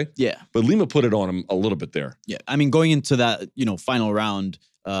 Yeah. Okay? Yeah. But Lima put it on him a little bit there. Yeah. I mean, going into that, final round,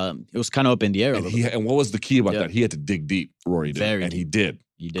 it was kind of up in the air a little bit. And what was the key about that? He had to dig deep, Rory did. And he did.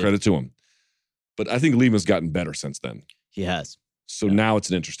 Credit to him. But I think Lima's gotten better since then. He has. So now it's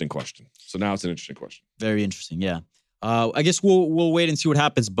an interesting question. Very interesting, yeah. I guess we'll wait and see what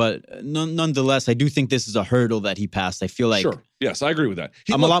happens, but nonetheless, I do think this is a hurdle that he passed. I feel like... Sure. Yes, I agree with that.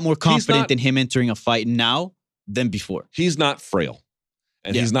 I'm a lot more confident in him entering a fight now than before. He's not frail,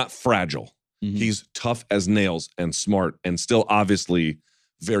 and he's not fragile. He's tough as nails and smart and still obviously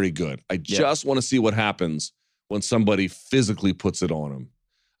very good. I just want to see what happens when somebody physically puts it on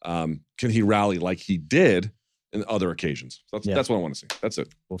him. Can he rally like he did in other occasions? That's what I want to see. That's it.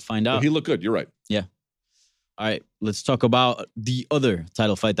 We'll find out. But he looked good. You're right. Yeah. All right. Let's talk about the other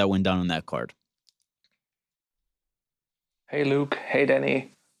title fight that went down on that card. Hey, Luke. Hey,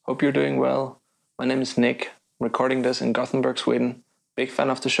 Danny. Hope you're doing well. My name is Nick. I'm recording this in Gothenburg, Sweden. Big fan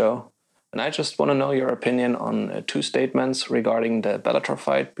of the show. And I just want to know your opinion on two statements regarding the Bellator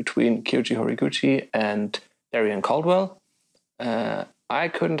fight between Kyoji Horiguchi and Darian Caldwell. I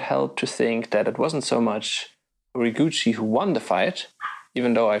couldn't help to think that it wasn't so much Horiguchi who won the fight,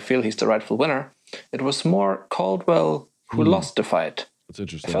 even though I feel he's the rightful winner. It was more Caldwell who lost the fight. That's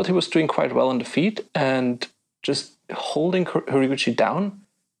interesting. I felt he was doing quite well on the feet, and just holding Horiguchi down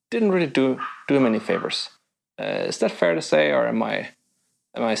didn't really do him any favors. Is that fair to say, or am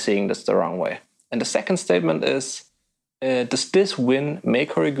I seeing this the wrong way? And the second statement is, does this win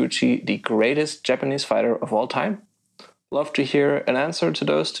make Horiguchi the greatest Japanese fighter of all time? Love to hear an answer to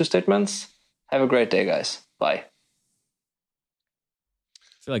those two statements. Have a great day, guys. Bye.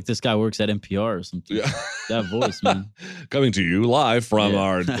 I feel like this guy works at NPR or something. Yeah. That voice, man. Coming to you live from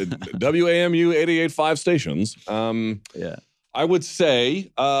our WAMU 88.5 stations. I would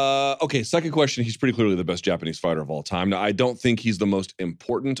say, second question, he's pretty clearly the best Japanese fighter of all time. Now, I don't think he's the most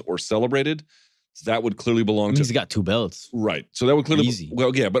important or celebrated. That would clearly belong to... He's got 2 belts. Right. So that would clearly... Easy.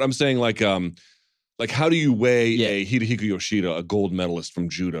 Well, yeah, but I'm saying like how do you weigh a Hidehiko Yoshida, a gold medalist from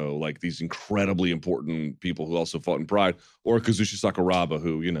judo, like these incredibly important people who also fought in Pride, or Kazushi Sakuraba,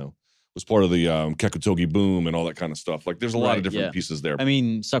 who, was part of the Kekutogi boom and all that kind of stuff. Like there's a lot of different pieces there. I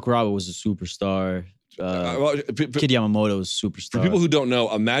mean, Sakuraba was a superstar. Kid Yamamoto was a superstar. For people who don't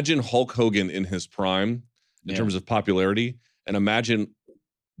know, imagine Hulk Hogan in his prime in terms of popularity, and imagine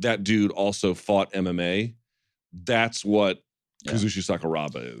that dude also fought MMA. That's what Kazushi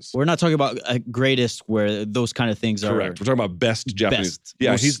Sakuraba is. We're not talking about greatest where those kind of things are. Correct. We're talking about best Japanese.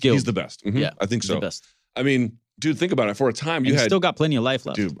 Yeah, he's the best. Mm-hmm. Yeah, I think so. The best. I mean, Dude, think about it. For a time, He's still got plenty of life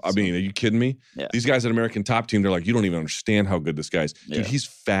left. Dude, I mean, are you kidding me? Yeah. These guys at American Top Team, they're like, you don't even understand how good this guy is. Dude, Yeah. he's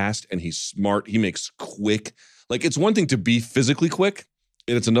fast and he's smart. He makes quick. Like, it's one thing to be physically quick,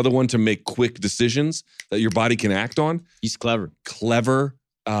 and it's another one to make quick decisions that your body can act on. He's clever. Clever.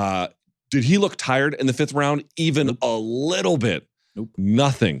 Did he look tired in the 5th round? Even a little bit. Nope.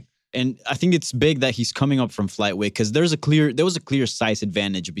 Nothing. And I think it's big that he's coming up from flyweight because there was a clear size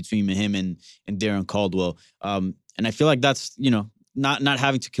advantage between him and Darren Caldwell. And I feel like that's, not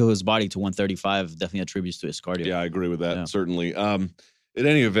having to kill his body to 135 definitely attributes to his cardio. Yeah, I agree with that, certainly. In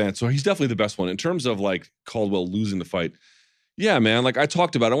any event, so he's definitely the best one. In terms of like Caldwell losing the fight, yeah, man, like I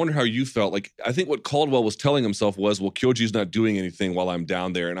talked about, I wonder how you felt. Like, I think what Caldwell was telling himself was, well, Kyoji's not doing anything while I'm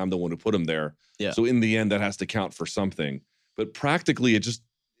down there and I'm the one who put him there. Yeah. So in the end, that has to count for something. But practically, it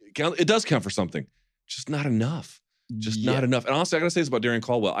does count for something. Just not enough. Not enough. And honestly, I got to say this about Darren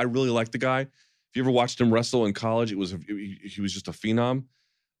Caldwell. I really like the guy. If you ever watched him wrestle in college, he was just a phenom.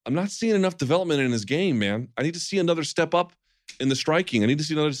 I'm not seeing enough development in his game, man. I need to see another step up in the striking. I need to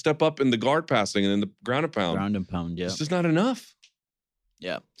see another step up in the guard passing and in the ground and pound. Ground and pound, yeah. It's just not enough.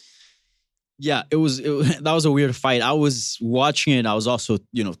 Yeah. Yeah, that was a weird fight. I was watching it. I was also,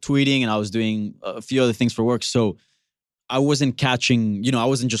 tweeting, and I was doing a few other things for work. So I wasn't catching, I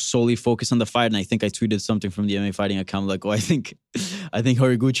wasn't just solely focused on the fight. And I think I tweeted something from the MMA fighting account like, I think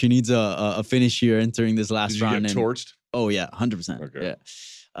Horiguchi needs a finish here entering this last round. Did you get torched? Oh yeah, 100%. Okay.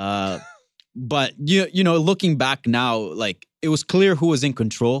 Yeah. But looking back now, like it was clear who was in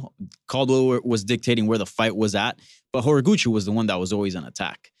control. Caldwell was dictating where the fight was at, but Horiguchi was the one that was always on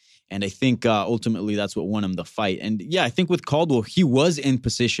attack. And I think ultimately that's what won him the fight. And yeah, I think with Caldwell, he was in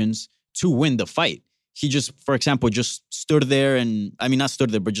positions to win the fight. He just, for example, just stood there and, not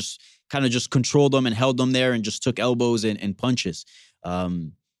stood there, but just kind of just controlled them and held them there and just took elbows and punches.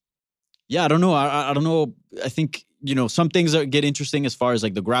 Yeah, I don't know. I don't know. I think, some things that get interesting as far as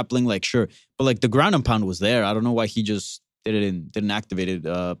like the grappling, like sure. But like the ground and pound was there. I don't know why he just didn't activate it.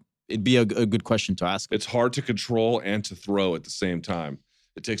 It'd be a good question to ask. It's hard to control and to throw at the same time.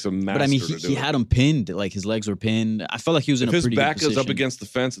 It takes a master. But he had him pinned. Like his legs were pinned. I felt like he was in a pretty good position. If his back is up against the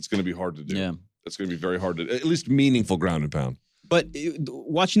fence, it's going to be hard to do. Yeah. It's going to be very hard to, at least meaningful ground and pound. But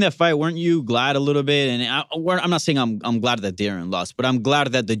watching that fight, weren't you glad a little bit? And I'm not saying I'm glad that Darren lost, but I'm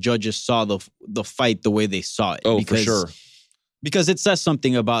glad that the judges saw the fight the way they saw it. For sure. Because it says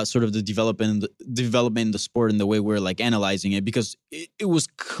something about sort of the development in the sport and the way we're like analyzing it. Because it was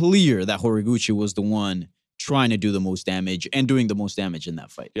clear that Horiguchi was the one trying to do the most damage and doing the most damage in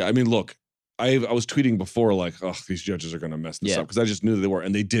that fight. Yeah, look, I was tweeting before like, oh, these judges are going to mess this up because I just knew that they were,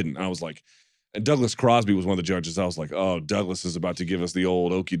 and they didn't. And I was like, and Douglas Crosby was one of the judges. I was like, oh, Douglas is about to give us the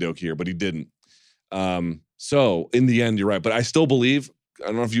old okie doke here, but he didn't. So in the end, you're right. But I still believe, I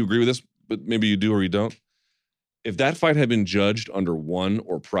don't know if you agree with this, but maybe you do or you don't. If that fight had been judged under one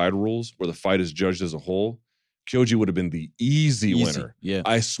or pride rules, where the fight is judged as a whole, Kyoji would have been the easy winner. Yeah.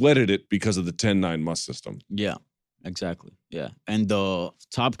 I sweated it because of the 10-9 must system. Yeah, exactly. Yeah. And the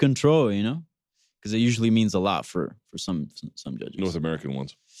top control, because it usually means a lot for some judges. North American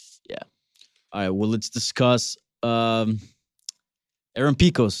ones. Yeah. All right, well, let's discuss Aaron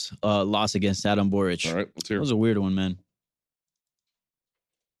Pico's loss against Adam Borics. All right, let's hear it. That was a weird one, man.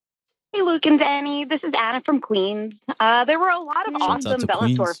 Hey, Luke and Danny. This is Anna from Queens. There were a lot of awesome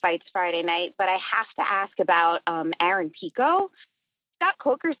Bellator fights Friday night, but I have to ask about Aaron Pico. Scott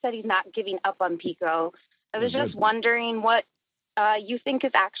Coker said he's not giving up on Pico. I was just wondering what you think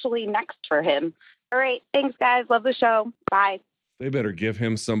is actually next for him. All right, thanks, guys. Love the show. Bye. They better give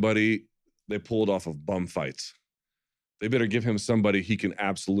him somebody they pulled off of bum fights. They better give him somebody he can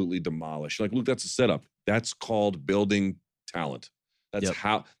absolutely demolish. Like, look, that's a setup. That's called building talent. That's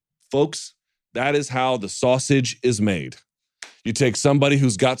how, folks, that is how the sausage is made. You take somebody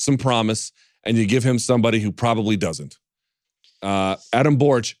who's got some promise and you give him somebody who probably doesn't. Adam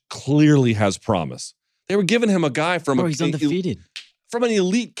Borics clearly has promise. They were giving him a guy from he's undefeated. From an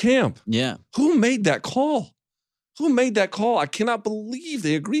elite camp. Yeah. Who made that call? Who made that call? I cannot believe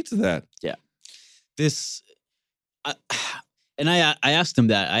they agreed to that. Yeah. And I asked him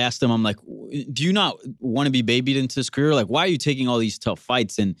that. I asked him, I'm like, do you not want to be babied into this career? Like, why are you taking all these tough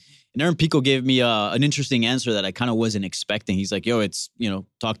fights? And Aaron Pico gave me an interesting answer that I kind of wasn't expecting. He's like, yo, it's,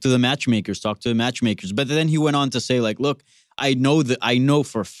 talk to the matchmakers. But then he went on to say, like, look, I know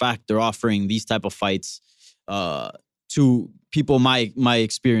for a fact they're offering these type of fights to people my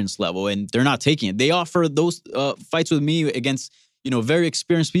experience level, and they're not taking it. They offer those fights with me against, very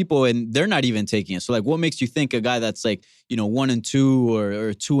experienced people, and they're not even taking it. So like, what makes you think a guy that's like, 1-2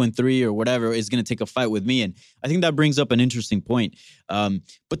 or 2-3 or whatever is going to take a fight with me? And I think that brings up an interesting point.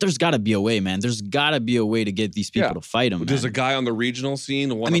 But there's got to be a way, man. There's got to be a way to get these people to fight him. There's a guy on the regional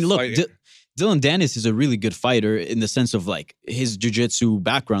scene. Look, Dylan Dennis is a really good fighter in the sense of like his jiu-jitsu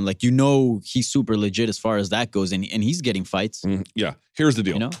background. Like, he's super legit as far as that goes, and he's getting fights. Yeah. Here's the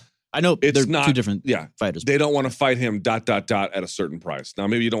deal. I know it's they're two different fighters. They don't want to fight him ... at a certain price. Now,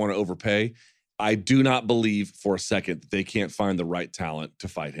 maybe you don't want to overpay. I do not believe for a second that they can't find the right talent to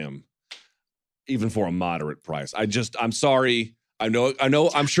fight him, even for a moderate price. I'm sorry. I know,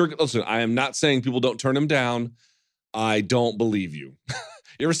 I'm sure. Listen, I am not saying people don't turn him down. I don't believe you.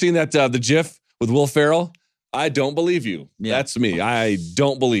 You ever seen that, the GIF with Will Ferrell? I don't believe you. Yeah. That's me. I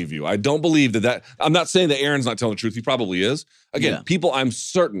don't believe you. I don't believe that. I'm not saying that Aaron's not telling the truth. He probably is. Again, people I'm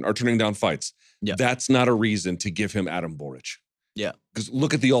certain are turning down fights. Yeah. That's not a reason to give him Adam Borics. Yeah. Because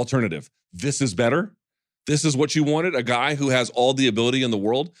look at the alternative. This is better. This is what you wanted. A guy who has all the ability in the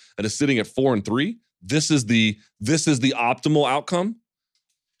world and is sitting at 4-3. This is the optimal outcome.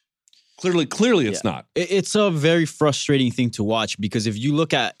 Clearly it's not. It's a very frustrating thing to watch, because if you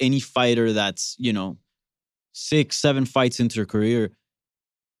look at any fighter that's, 6-7 fights into their career,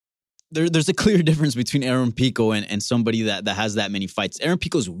 there's a clear difference between Aaron Pico and somebody that has that many fights. Aaron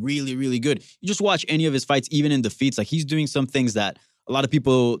Pico's really, really good. You just watch any of his fights, even in defeats, like he's doing some things that a lot of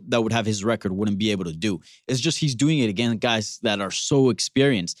people that would have his record wouldn't be able to do. It's just he's doing it against guys that are so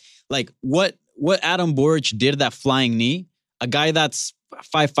experienced. Like what Adam Borics did, that flying knee, a guy that's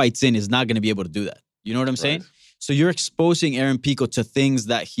 5 fights in is not going to be able to do that. You know what I'm saying? So you're exposing Aaron Pico to things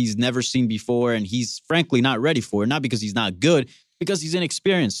that he's never seen before, and he's frankly not ready for. Not because he's not good, because he's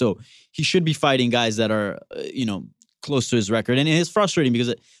inexperienced. So he should be fighting guys that are, close to his record. And it is frustrating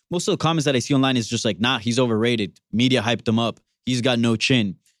because most of the comments that I see online is just like, nah, he's overrated. Media hyped him up. He's got no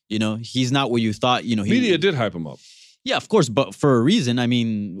chin. He's not what you thought. Media did hype him up. Yeah, of course, but for a reason. I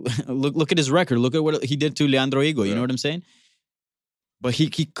mean, look at his record. Look at what he did to Leandro Higo. You know what I'm saying? But he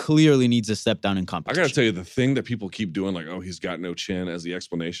clearly needs to step down in competition. I got to tell you, the thing that people keep doing, like, oh, he's got no chin as the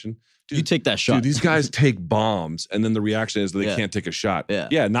explanation. Dude, you take that shot. Dude, these guys take bombs, and then the reaction is that they can't take a shot.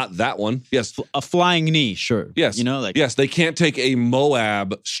 Yeah, not that one. Yes. A flying knee, sure. Yes. Yes, they can't take a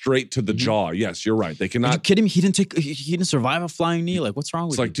Moab straight to the jaw. Yes, you're right. They cannot. Are you kidding me? He didn't survive a flying knee? Like, what's wrong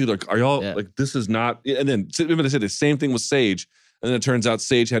with you? It's like, dude, like, are y'all, like, this is not. And then, remember they said the same thing with Sage, and then it turns out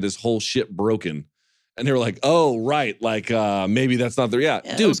Sage had his whole shit broken. And they were like, oh, right. Like, maybe that's not there. Yeah,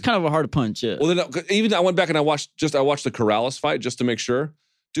 dude. It was kind of a hard punch, yeah. Well, then even I went back and I watched the Corrales fight just to make sure.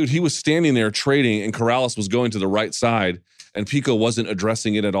 Dude, he was standing there trading, and Corrales was going to the right side, and Pico wasn't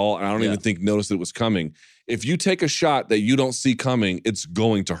addressing it at all, and I don't even think noticed it was coming. If you take a shot that you don't see coming, it's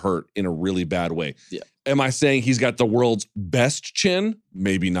going to hurt in a really bad way. Yeah. Am I saying he's got the world's best chin?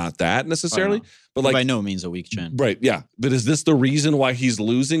 Maybe not that necessarily. But like, by no means a weak chin. Right, yeah. But is this the reason why he's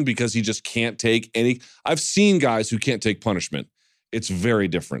losing? Because he just can't take any... I've seen guys who can't take punishment. It's very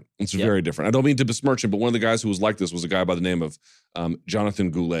different. It's very different. I don't mean to besmirch him, but one of the guys who was like this was a guy by the name of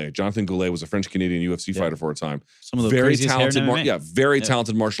Jonathan Goulet. Jonathan Goulet was a French-Canadian UFC fighter for a time. Some of the very talented,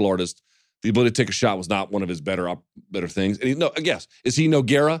 talented martial artist. The ability to take a shot was not one of his better things. And yes, is he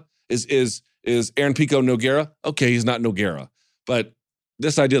Nogueira? Is Aaron Pico Nogueira? Okay, he's not Nogueira. But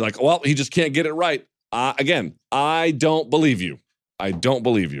this idea, like, well, he just can't get it right. Again, I don't believe you. I don't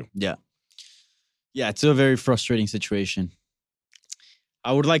believe you. Yeah. Yeah, it's a very frustrating situation.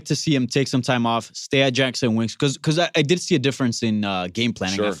 I would like to see him take some time off, stay at Jackson Wings, because I did see a difference in game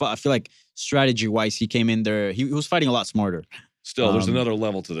planning. Sure. I feel like strategy-wise, he came in there, he was fighting a lot smarter. Still, there's another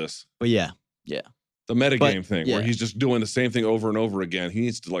level to this. But yeah. The metagame thing, where he's just doing the same thing over and over again. He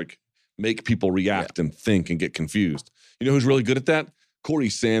needs to, like, make people react and think and get confused. You know who's really good at that? Corey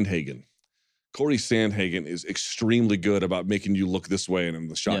Sandhagen. Corey Sandhagen is extremely good about making you look this way and then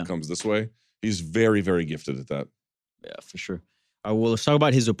the shot comes this way. He's very, very gifted at that. Yeah, for sure. Well, let's talk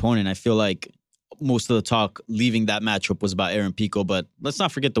about his opponent. I feel like most of the talk leaving that matchup was about Aaron Pico, but let's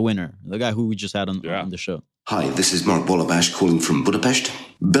not forget the winner, the guy who we just had on the show. Hi, this is Mark Bolabash calling from Budapest.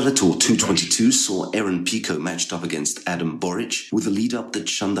 Bellator 222 saw Aaron Pico matched up against Adam Borics with a lead-up that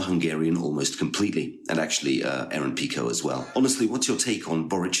shunned the Hungarian almost completely, and actually Aaron Pico as well. Honestly, what's your take on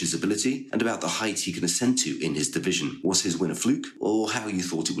Boric's ability and about the height he can ascend to in his division? Was his win a fluke, or how you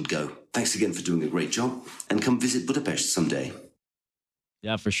thought it would go? Thanks again for doing a great job, and come visit Budapest someday.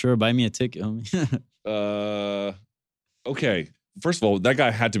 Yeah, for sure. Buy me a ticket, homie. Okay. First of all, that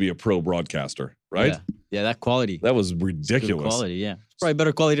guy had to be a pro broadcaster, right? Yeah, that quality. That was ridiculous. Good quality, yeah. It's probably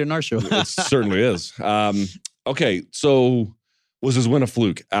better quality than our show. It certainly is. Okay, so was his win a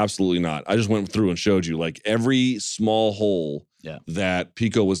fluke? Absolutely not. I just went through and showed you, like, every small hole that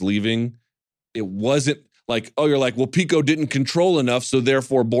Pico was leaving, it wasn't like, oh, you're like, well, Pico didn't control enough, so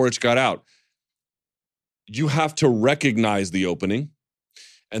therefore Borics got out. You have to recognize the opening,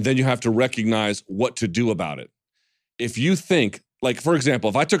 and then you have to recognize what to do about it. If you think, like, for example,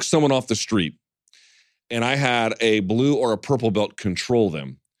 if I took someone off the street and I had a blue or a purple belt control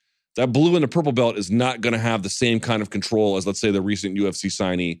them, that blue and the purple belt is not going to have the same kind of control as, let's say, the recent UFC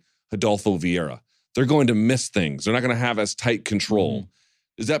signee, Rodolfo Vieira. They're going to miss things. They're not going to have as tight control.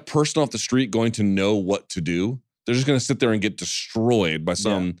 Is that person off the street going to know what to do? They're just going to sit there and get destroyed by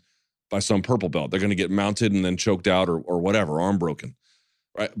some purple belt. They're going to get mounted and then choked out or whatever, arm broken.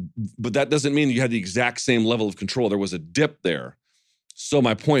 Right? But that doesn't mean you had the exact same level of control. There was a dip there. So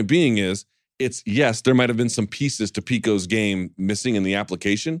my point being is, yes, there might have been some pieces to Pico's game missing in the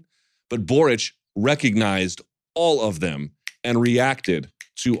application, but Borics recognized all of them and reacted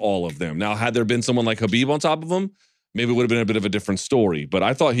to all of them. Now, had there been someone like Khabib on top of him, maybe it would have been a bit of a different story. But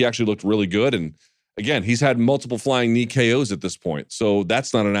I thought he actually looked really good. And again, he's had multiple flying knee KOs at this point. So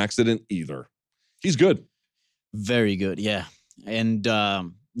that's not an accident either. He's good. Very good, yeah. And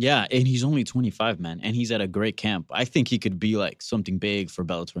and he's only 25, man. And he's at a great camp. I think he could be like something big for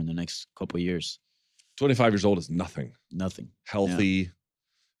Bellator in the next couple of years. 25 years old is nothing. Nothing. Healthy,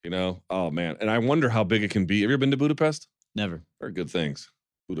 Oh, man. And I wonder how big it can be. Have you ever been to Budapest? Never. Very good things.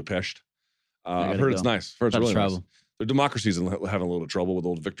 Budapest. I've heard it's nice. I've heard it's really nice. Their democracy's having a little trouble with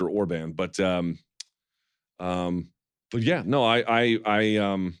old Viktor Orban. But yeah, no,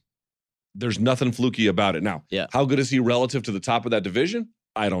 I there's nothing fluky about it. Now, how good is he relative to the top of that division?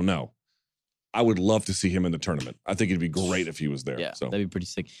 I don't know. I would love to see him in the tournament. I think it'd be great if he was there. Yeah, that'd be pretty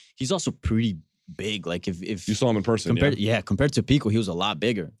sick. He's also pretty big. Like if you saw him in person, compared to Pico, he was a lot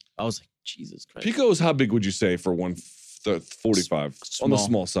bigger. I was like, Jesus Christ. Pico is how big would you say for 145 on the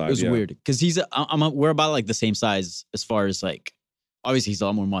small side? It was weird because we're about like the same size as far as like, obviously he's a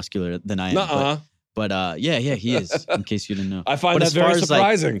lot more muscular than I am. But he is. In case you didn't know, I find that very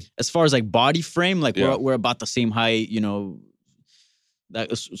surprising. As far as like body frame, like we're about the same height. That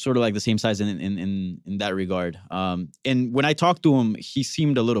was sort of like the same size in that regard. And when I talked to him, he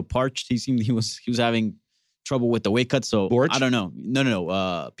seemed a little parched. He was having trouble with the weight cut. So Borics? I don't know.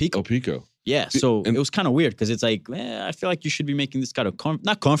 No. Pico. Oh, Pico. Yeah. So it was kind of weird because it's like, I feel like you should be making this kind of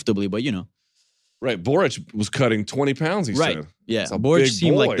not comfortably, but Right. Borics was cutting 20 pounds, he said. Yeah. Borics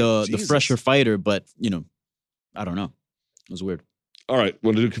seemed like the fresher fighter, but, I don't know. It was weird. All right.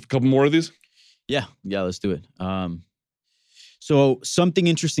 Want to do a couple more of these? Yeah. Yeah, let's do it. So something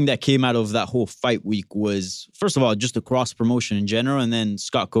interesting that came out of that whole fight week was, first of all, just the cross promotion in general, and then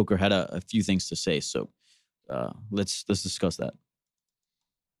Scott Coker had a few things to say. So let's discuss that.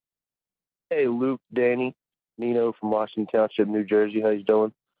 Hey, Luke, Danny, Nino from Washington Township, New Jersey. How you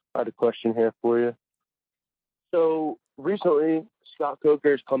doing? I had a question here for you. So recently, Scott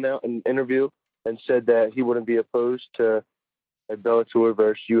Coker has come out in an interview and said that he wouldn't be opposed to a Bellator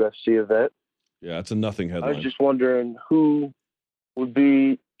versus UFC event. Yeah, it's a nothing headline. I was just wondering who would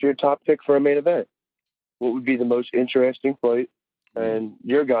be your top pick for a main event? What would be the most interesting fight, and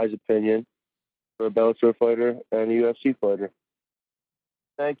your guys' opinion, for a Bellator fighter and a UFC fighter?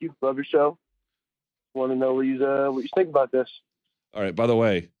 Thank you. Love your show. Want to know what you think about this. All right. By the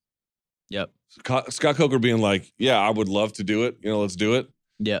way. Yep. Scott Coker being like, yeah, I would love to do it. Let's do it.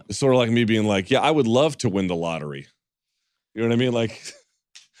 Yeah. It's sort of like me being like, yeah, I would love to win the lottery. You know what I mean? Like,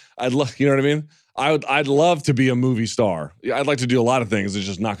 you know what I mean? I'd love to be a movie star. I'd like to do a lot of things. It's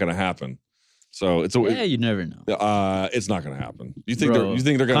just not going to happen. So you never know. It's not going to happen. You think they're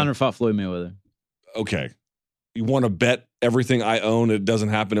going to? Conor fought Floyd Mayweather. Okay. You want to bet everything I own it doesn't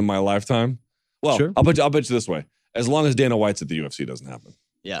happen in my lifetime? Well, sure. I'll bet you this way. As long as Dana White's at the UFC, it doesn't happen.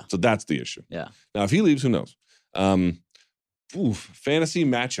 Yeah. So that's the issue. Yeah. Now, if he leaves, who knows? Fantasy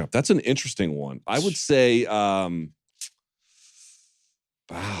matchup. That's an interesting one. I would say,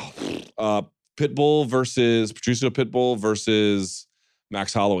 Pitbull versus Patricio Pitbull versus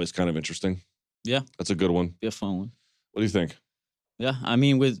Max Holloway is kind of interesting. Yeah. That's a good one. Be a fun one. What do you think? Yeah. I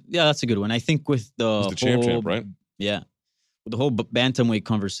mean, that's a good one. I think with He's the champ, right? Yeah. With the whole bantamweight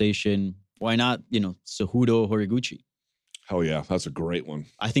conversation, why not, Cejudo, Horiguchi? Oh, yeah. That's a great one.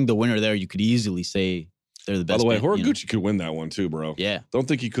 I think the winner there, you could easily say they're the best. By the way, Horiguchi could win that one too, bro. Yeah. Don't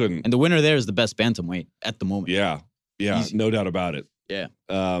think he couldn't. And the winner there is the best bantamweight at the moment. Yeah. Yeah. Easy. No doubt about it. Yeah.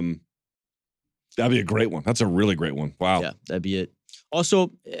 That'd be a great one. That's a really great one. Wow. Yeah, that'd be it.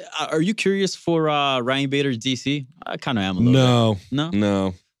 Also, are you curious for Ryan Bader's DC? I kind of am a little bit.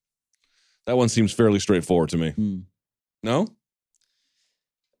 No. That one seems fairly straightforward to me. No?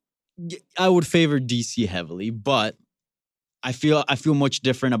 I would favor DC heavily, but I feel much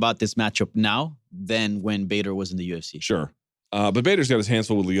different about this matchup now than when Bader was in the UFC. Sure. But Bader's got his hands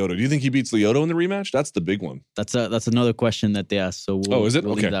full with Lyoto. Do you think he beats Lyoto in the rematch? That's the big one. That's another question that they asked. So is it?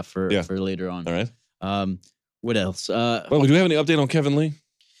 We'll Okay. leave that for later on. All right. What else? Well, do we have any update on Kevin Lee?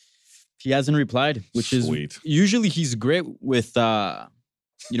 He hasn't replied, which Sweet. is usually he's great with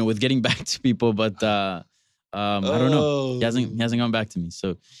with getting back to people, but I don't know. He hasn't gone back to me.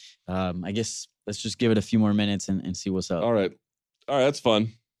 So I guess let's just give it a few more minutes and see what's up. All right, that's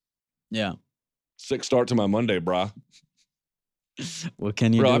fun. Yeah. Sick start to my Monday, brah. What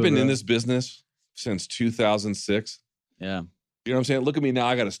can you do? Bro, I've been in this business since 2006. Yeah. You know what I'm saying? Look at me now.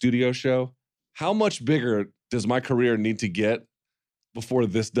 I got a studio show. How much bigger does my career need to get before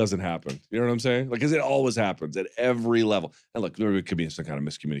this doesn't happen? You know what I'm saying? Like, because it always happens at every level. And look, there could be some kind of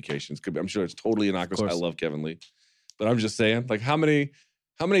miscommunications. I'm sure it's totally innocuous. I love Kevin Lee. But I'm just saying, like, how many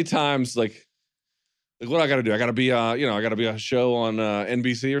times, like what I got to do? I got to be, I got to be a show on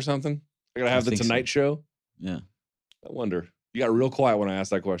NBC or something. I got to have the Tonight Show. Yeah. I wonder. You got real quiet when I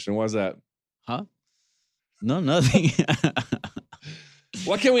asked that question. Why is that? Huh? No, nothing.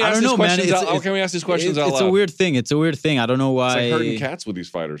 Why can't we ask these questions out? Why can't we ask these questions out loud? It's a weird thing. I don't know why. It's like herding cats with these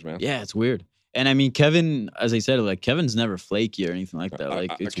fighters, man. Yeah, it's weird. And I mean, Kevin, as I said, like Kevin's never flaky or anything like that.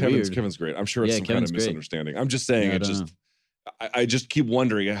 Like it's weird. Kevin's great. I'm sure it's some kind of misunderstanding. I'm just saying I just keep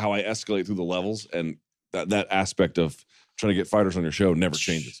wondering how I escalate through the levels, and that aspect of trying to get fighters on your show never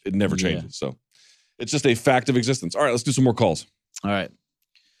changes. It never changes. So it's just a fact of existence. All right, let's do some more calls. All right.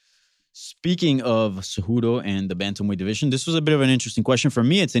 Speaking of Cejudo and the bantamweight division, this was a bit of an interesting question. For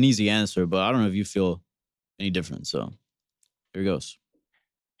me, it's an easy answer, but I don't know if you feel any different. So here goes.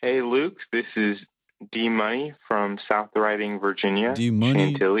 Hey, Luke. This is D-Money from South Riding, Virginia,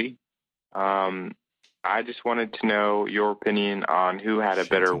 D-Money. Chantilly. I just wanted to know your opinion on who had a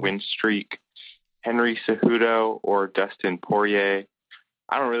better win streak, Henry Cejudo or Dustin Poirier.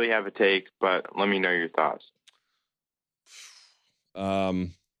 I don't really have a take, but let me know your thoughts.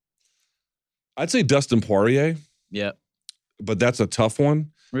 I'd say Dustin Poirier. Yeah. But that's a tough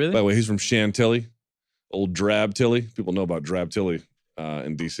one. Really? By the way, he's from Chantilly. Old Drab Tilly. People know about Drab Tilly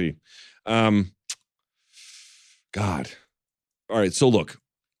in D.C. God. All right, so look.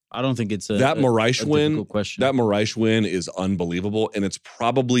 I don't think it's that Moraes win. Question. That Moraes win is unbelievable, and it's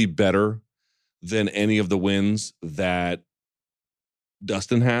probably better than any of the wins that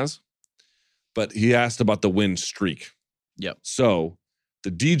Dustin has. But he asked about the win streak. Yep. So the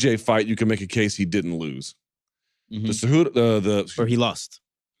DJ fight, you can make a case he didn't lose. Mm-hmm. The Cejudo, or he lost.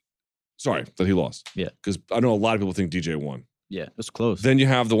 Sorry, that he lost. Yeah. Because I know a lot of people think DJ won. Yeah, it was close. Then you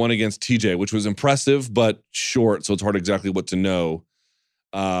have the one against TJ, which was impressive, but short, so it's hard exactly what to know.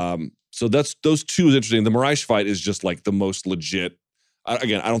 So those two is interesting. The Moraes fight is just like the most legit.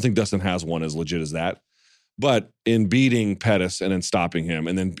 Again, I don't think Dustin has one as legit as that. But in beating Pettis and then stopping him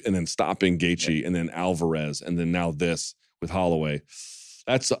and then stopping Gaethje and then Alvarez and then now this with Holloway,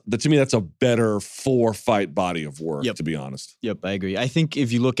 to me that's a better 4-fight body of work, to be honest. Yep, I agree. I think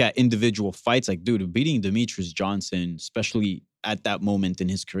if you look at individual fights, like dude, beating Demetrius Johnson, especially at that moment in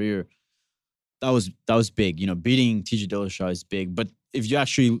his career, that was big. You know, beating TJ Dillashaw is big. But if you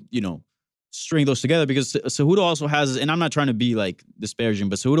actually, string those together, because Cejudo also has, and I'm not trying to be like disparaging,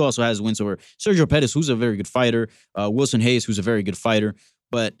 but Cejudo also has wins over Sergio Pettis, who's a very good fighter, Wilson Hayes, who's a very good fighter.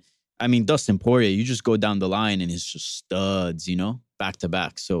 But I mean, Dustin Poirier, you just go down the line and it's just studs, back to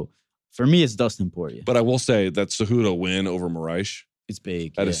back. So for me, it's Dustin Poirier. But I will say that Cejudo win over Moraes, it's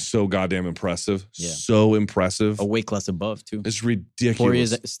big. That is so goddamn impressive. Yeah. So impressive. A weight class above, too. It's ridiculous. Poirier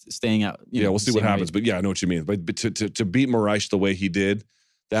is staying out. We'll see what happens. But yeah, I know what you mean. But to beat Moraes the way he did,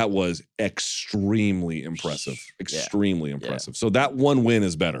 that was extremely impressive. Extremely impressive. So that one win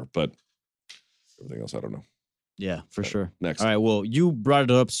is better, but everything else, I don't know. Yeah, for sure. Next. All right, well, you brought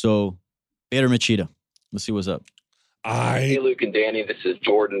it up, so Bader Machida. Let's see what's up. Hey, Luke and Danny. This is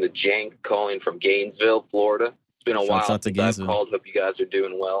Jordan the Jank calling from Gainesville, Florida. It's been a while since I've called. Hope you guys are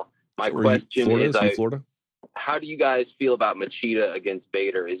doing well. My question is, how do you guys feel about Machida against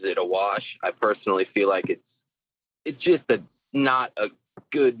Bader? Is it a wash? I personally feel like it's just not a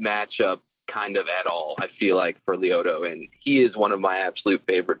good matchup kind of at all, I feel like, for Lyoto, and he is one of my absolute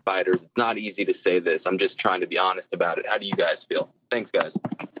favorite fighters. It's not easy to say this. I'm just trying to be honest about it. How do you guys feel? Thanks, guys.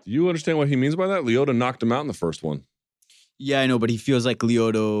 Do you understand what he means by that? Lyoto knocked him out in the first one. Yeah, I know, but he feels like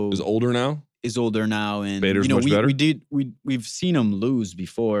Lyoto is older now, and Bader's much better. We've seen him lose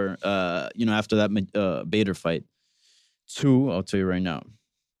before, after that Bader fight. I'll tell you right now.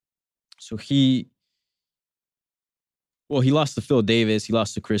 So he lost to Phil Davis. He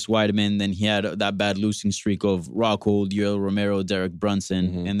lost to Chris Weidman. Then he had that bad losing streak of Rockhold, Yoel Romero, Derek Brunson.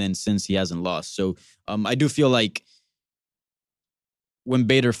 Mm-hmm. And then since he hasn't lost. So I do feel like when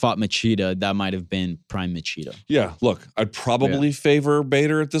Bader fought Machida, that might have been prime Machida. Yeah, look, I'd probably favor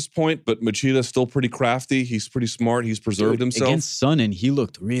Bader at this point, but Machida's still pretty crafty. He's pretty smart. He's preserved himself. Against Sonnen, he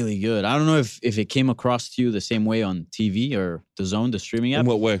looked really good. I don't know if it came across to you the same way on TV or the Zone, the streaming app. In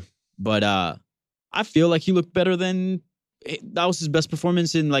what way? But I feel like he looked better than that was his best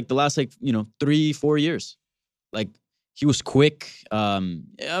performance in like the last 3-4 years. Like he was quick. I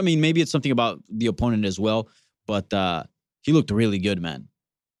mean, maybe it's something about the opponent as well, but he looked really good, man.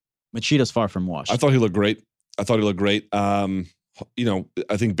 Machida's far from washed. I thought he looked great. I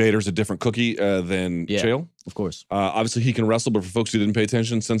think Bader's a different cookie than Chael. Of course. Obviously, he can wrestle, but for folks who didn't pay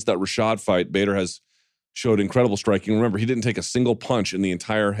attention, since that Rashad fight, Bader has showed incredible striking. Remember, he didn't take a single punch in the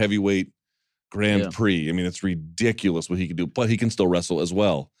entire heavyweight Grand Prix. I mean, it's ridiculous what he can do, but he can still wrestle as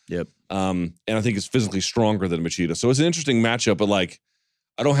well. Yep. And I think he's physically stronger than Machida. So it's an interesting matchup, but like,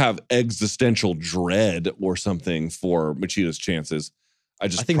 I don't have existential dread or something for Machida's chances. I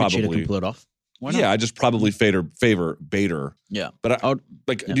think Machida can pull it off. Why not? Yeah, I just probably favor Bader. Yeah. But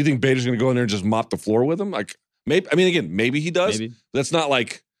do you think Bader's going to go in there and just mop the floor with him? Like, maybe. I mean, again, maybe he does. Maybe. That's not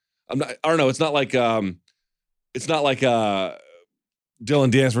like I don't know. It's not like Dylan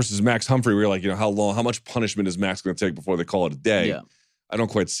Dance versus Max Humphrey, where you're like, how much punishment is Max going to take before they call it a day? Yeah. I don't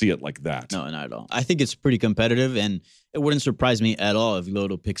quite see it like that. No, not at all. I think it's pretty competitive, and it wouldn't surprise me at all if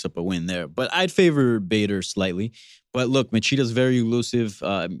Lotto picks up a win there. But I'd favor Bader slightly. But look, Machida's very elusive.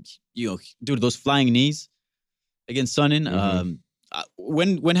 Dude, those flying knees against Sonnen. Mm-hmm.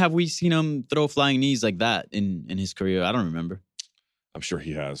 When have we seen him throw flying knees like that in his career? I don't remember. I'm sure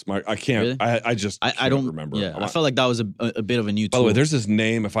he has. I can't. Really? I don't remember. Yeah, I felt like that was a bit of a new tool. By the way, there's this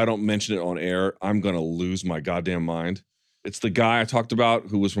name. If I don't mention it on air, I'm going to lose my goddamn mind. It's the guy I talked about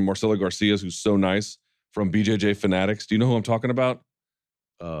who was from Marcelo Garcia's, who's so nice, from BJJ Fanatics. Do you know who I'm talking about?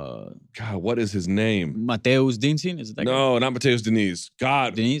 God, what is his name? Mateus Dinsin? Is it that guy? No, not Mateus Diniz.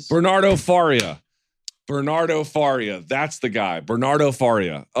 God. Diniz? Bernardo Faria. That's the guy. Bernardo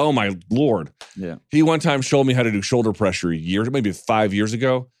Faria. Oh, my Lord. Yeah. He one time showed me how to do shoulder pressure maybe 5 years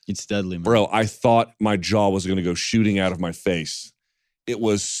ago. It's deadly, man. Bro, I thought my jaw was going to go shooting out of my face. It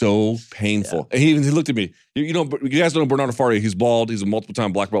was so painful. Yeah. And he looked at me. You guys don't know Bernardo Faria. He's bald. He's a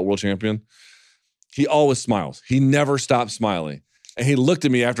multiple-time black belt world champion. He always smiles. He never stops smiling. And he looked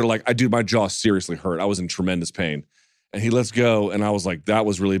at me after my jaw seriously hurt. I was in tremendous pain. And he lets go. And I was like, that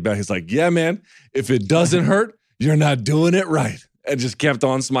was really bad. He's like, yeah, man, if it doesn't hurt, you're not doing it right. And just kept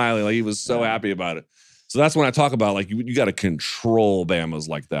on smiling. Like he was so happy about it. So that's when I talk about like, you got to control Bamas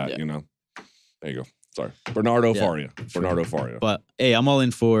like that, There you go. Sorry. Bernardo Faria. But hey, I'm all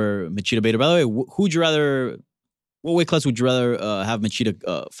in for Machida Bader. By the way, what weight class would you rather have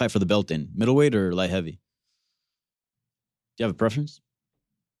Machida fight for the belt in? Middleweight or light heavy? Do you have a preference?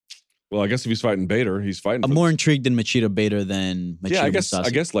 Well, I guess if he's fighting Bader, he's fighting. I'm more intrigued in Machida Bader than Machida. Yeah, I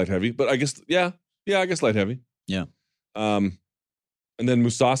guess light heavy, but I guess light heavy. Yeah. And then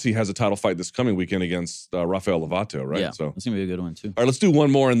Mousasi has a title fight this coming weekend against Rafael Lovato, right? Yeah, so that's gonna be a good one too. All right, let's do one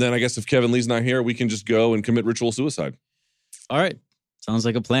more, and then I guess if Kevin Lee's not here, we can just go and commit ritual suicide. All right, sounds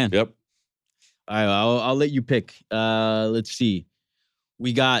like a plan. Yep. All right, I'll let you pick. Let's see.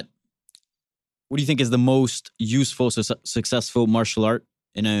 We got. What do you think is the most useful, successful martial art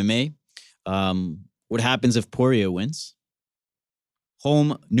in MMA? What happens if Poirier wins?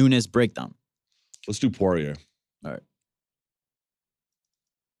 Home Nunes breakdown. Let's do Poirier. All right.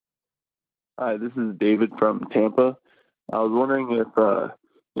 Hi, this is David from Tampa. I was wondering if,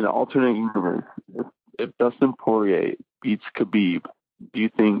 in an alternate universe, if Dustin Poirier beats Khabib, do you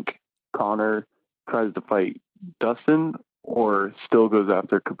think Conor tries to fight Dustin or still goes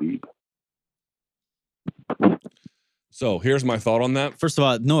after Khabib? So here's my thought on that. First of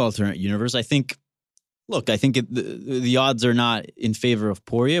all, no alternate universe. I think the odds are not in favor of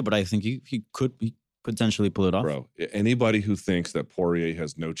Poirier, but I think he could potentially pull it off. Bro, anybody who thinks that Poirier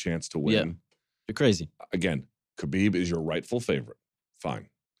has no chance to win, you're crazy. Again, Khabib is your rightful favorite. Fine.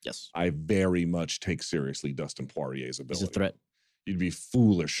 Yes. I very much take seriously Dustin Poirier's ability. He's a threat. You'd be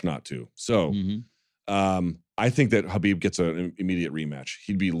foolish not to. So I think that Khabib gets an immediate rematch.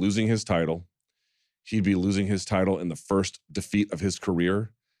 He'd be losing his title. He'd be losing his title in the first defeat of his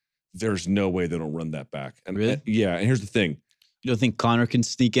career. There's no way they don't run that back. And really? And here's the thing. You don't think Conor can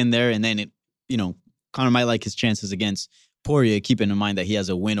sneak in there and then Conor might like his chances against Poirier, keeping in mind that he has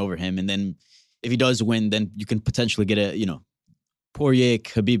a win over him. And then if he does win, then you can potentially get Poirier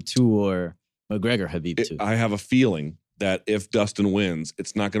Khabib 2 or McGregor Khabib 2. I have a feeling that if Dustin wins,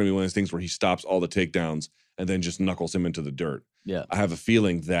 it's not going to be one of those things where he stops all the takedowns and then just knuckles him into the dirt. Yeah. I have a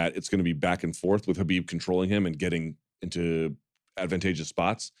feeling that it's going to be back and forth with Khabib controlling him and getting into advantageous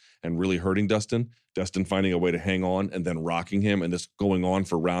spots and really hurting Dustin finding a way to hang on and then rocking him, and this going on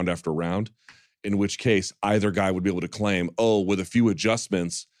for round after round, in which case either guy would be able to claim, oh, with a few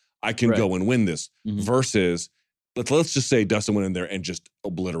adjustments, I can go and win this, versus let's just say Dustin went in there and just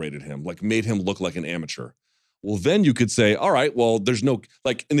obliterated him, like made him look like an amateur. Well, then you could say, all right, well, there's no,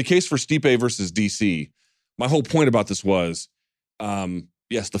 like in the case for Stipe versus DC, my whole point about this was,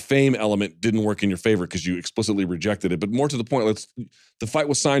 yes, the fame element didn't work in your favor because you explicitly rejected it. But more to the point, the fight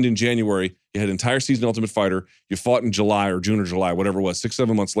was signed in January. You had entire season Ultimate Fighter. You fought in July or June or July, whatever it was,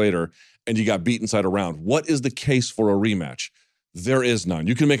 6-7 months later, and you got beat inside a round. What is the case for a rematch? There is none.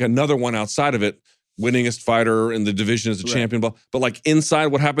 You can make another one outside of it, winningest fighter in the division as a champion. But like inside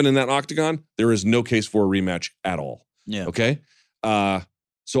what happened in that octagon, there is no case for a rematch at all. Yeah. Okay?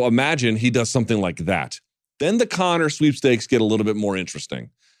 So imagine he does something like that. Then the Conor sweepstakes get a little bit more interesting.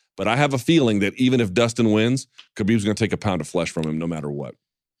 But I have a feeling that even if Dustin wins, Khabib's going to take a pound of flesh from him no matter what.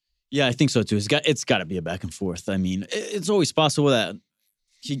 Yeah, I think so too. It's got to be a back and forth. I mean, it's always possible that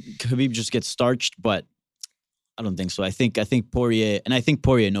Khabib just gets starched, but I don't think so. I think Poirier, and I think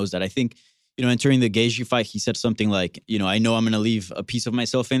Poirier knows that. I think, entering the Gaethje fight, he said something like, I know I'm going to leave a piece of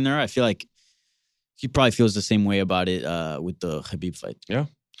myself in there. I feel like he probably feels the same way about it with the Khabib fight. Yeah.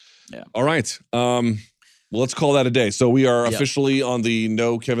 All right. Well, let's call that a day. So we are officially on the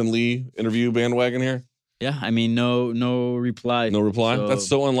no Kevin Lee interview bandwagon here. Yeah, I mean, no reply. No reply? So, that's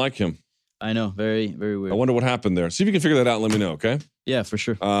so unlike him. I know. Very, very weird. I wonder what happened there. See if you can figure that out and let me know, okay? Yeah, for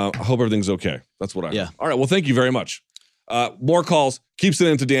sure. I hope everything's okay. That's what I heard. All right, well, thank you very much. More calls. Keep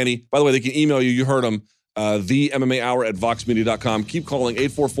sending to Danny. By the way, they can email you. You heard them. The MMA Hour at voxmedia.com. Keep calling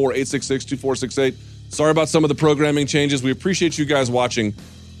 844-866-2468. Sorry about some of the programming changes. We appreciate you guys watching.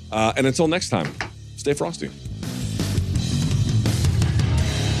 And until next time, stay frosty.